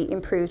to be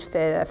improved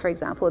further. For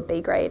example, a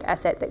B-grade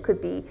asset that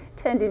could be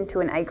turned into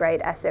an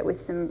A-grade asset with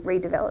some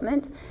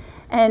redevelopment.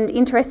 And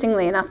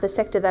interestingly enough, the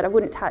sector that I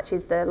wouldn't touch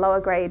is the lower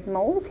grade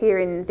malls here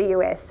in the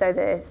US. So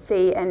the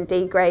C and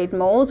D grade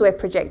malls, we're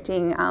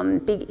projecting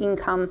big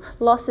income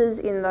losses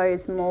in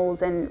those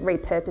malls and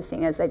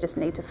repurposing, as they just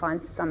need to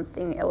find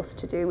something else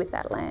to do with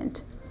that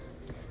land.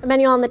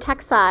 Emmanuel, on the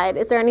tech side,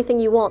 is there anything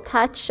you won't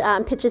touch,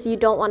 pitches you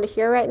don't want to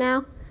hear right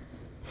now?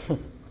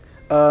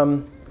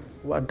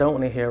 What I don't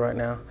want to hear right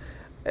now.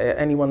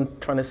 Anyone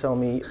trying to sell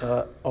me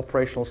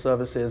operational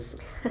services.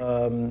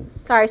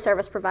 Sorry,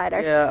 service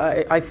providers.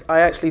 Yeah, I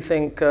actually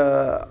think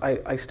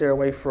I steer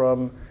away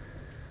from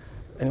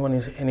anyone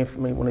who's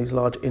one of these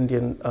large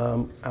Indian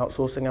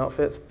outsourcing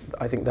outfits.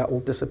 I think that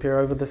will disappear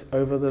over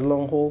the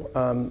long haul.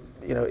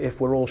 If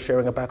we're all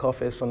sharing a back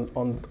office in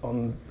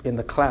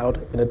the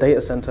cloud in a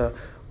data center,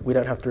 we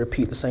don't have to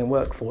repeat the same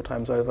work 4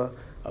 times over.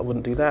 I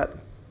wouldn't do that.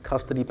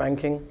 Custody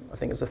banking, I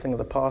think is a thing of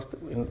the past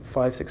in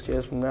 5-6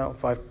 years from now,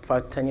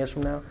 5-10 years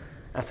from now.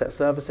 Asset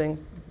servicing,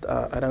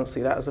 I don't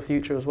see that as a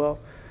future as well.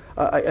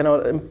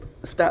 A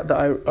stat that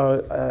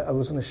I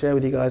was going to share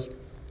with you guys,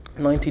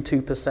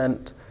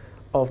 92%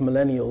 of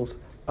millennials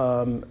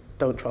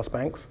don't trust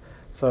banks.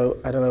 So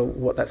I don't know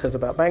what that says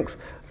about banks,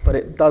 but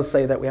it does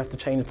say that we have to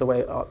change the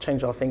way,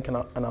 change our thinking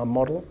and our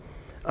model.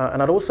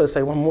 And I'd also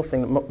say one more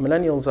thing,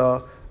 millennials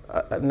are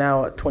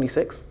now at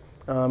 26.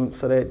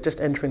 So they're just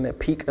entering their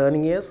peak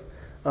earning years.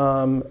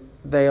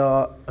 They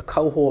are a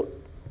cohort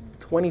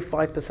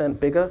 25%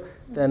 bigger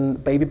than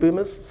baby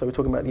boomers, so we're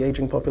talking about the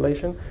aging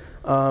population,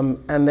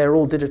 and they're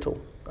all digital.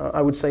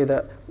 I would say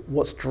that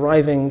what's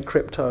driving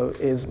crypto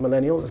is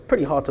millennials. It's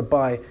pretty hard to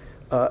buy,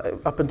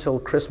 up until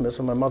Christmas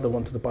when my mother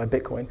wanted to buy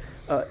Bitcoin.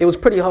 It was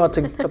pretty hard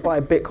to buy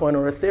Bitcoin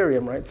or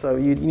Ethereum, right? So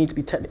you need to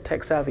be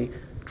tech savvy,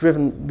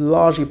 driven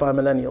largely by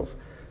millennials.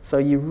 So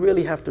you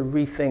really have to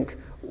rethink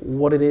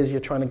what it is you're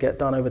trying to get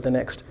done over the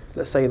next,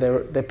 let's say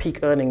their peak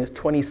earning is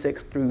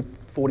 26 through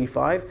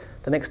 45,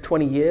 the next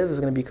 20 years is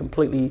going to be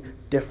completely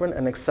different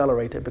and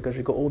accelerated because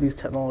you've got all these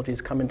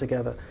technologies coming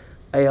together.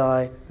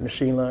 AI,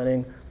 machine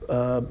learning,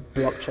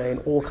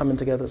 blockchain, all coming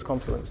together as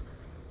confluence.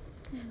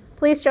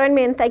 Please join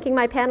me in thanking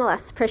my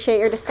panelists. Appreciate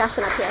your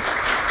discussion up here.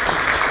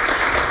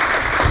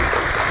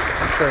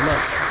 Thanks very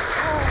much.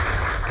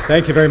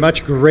 Thank you very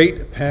much.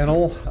 Great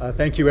panel.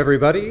 Thank you,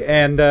 everybody.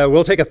 And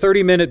we'll take a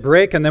 30-minute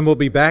break, and then we'll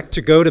be back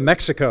to go to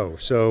Mexico.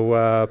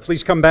 So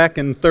please come back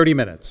in 30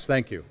 minutes.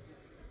 Thank you.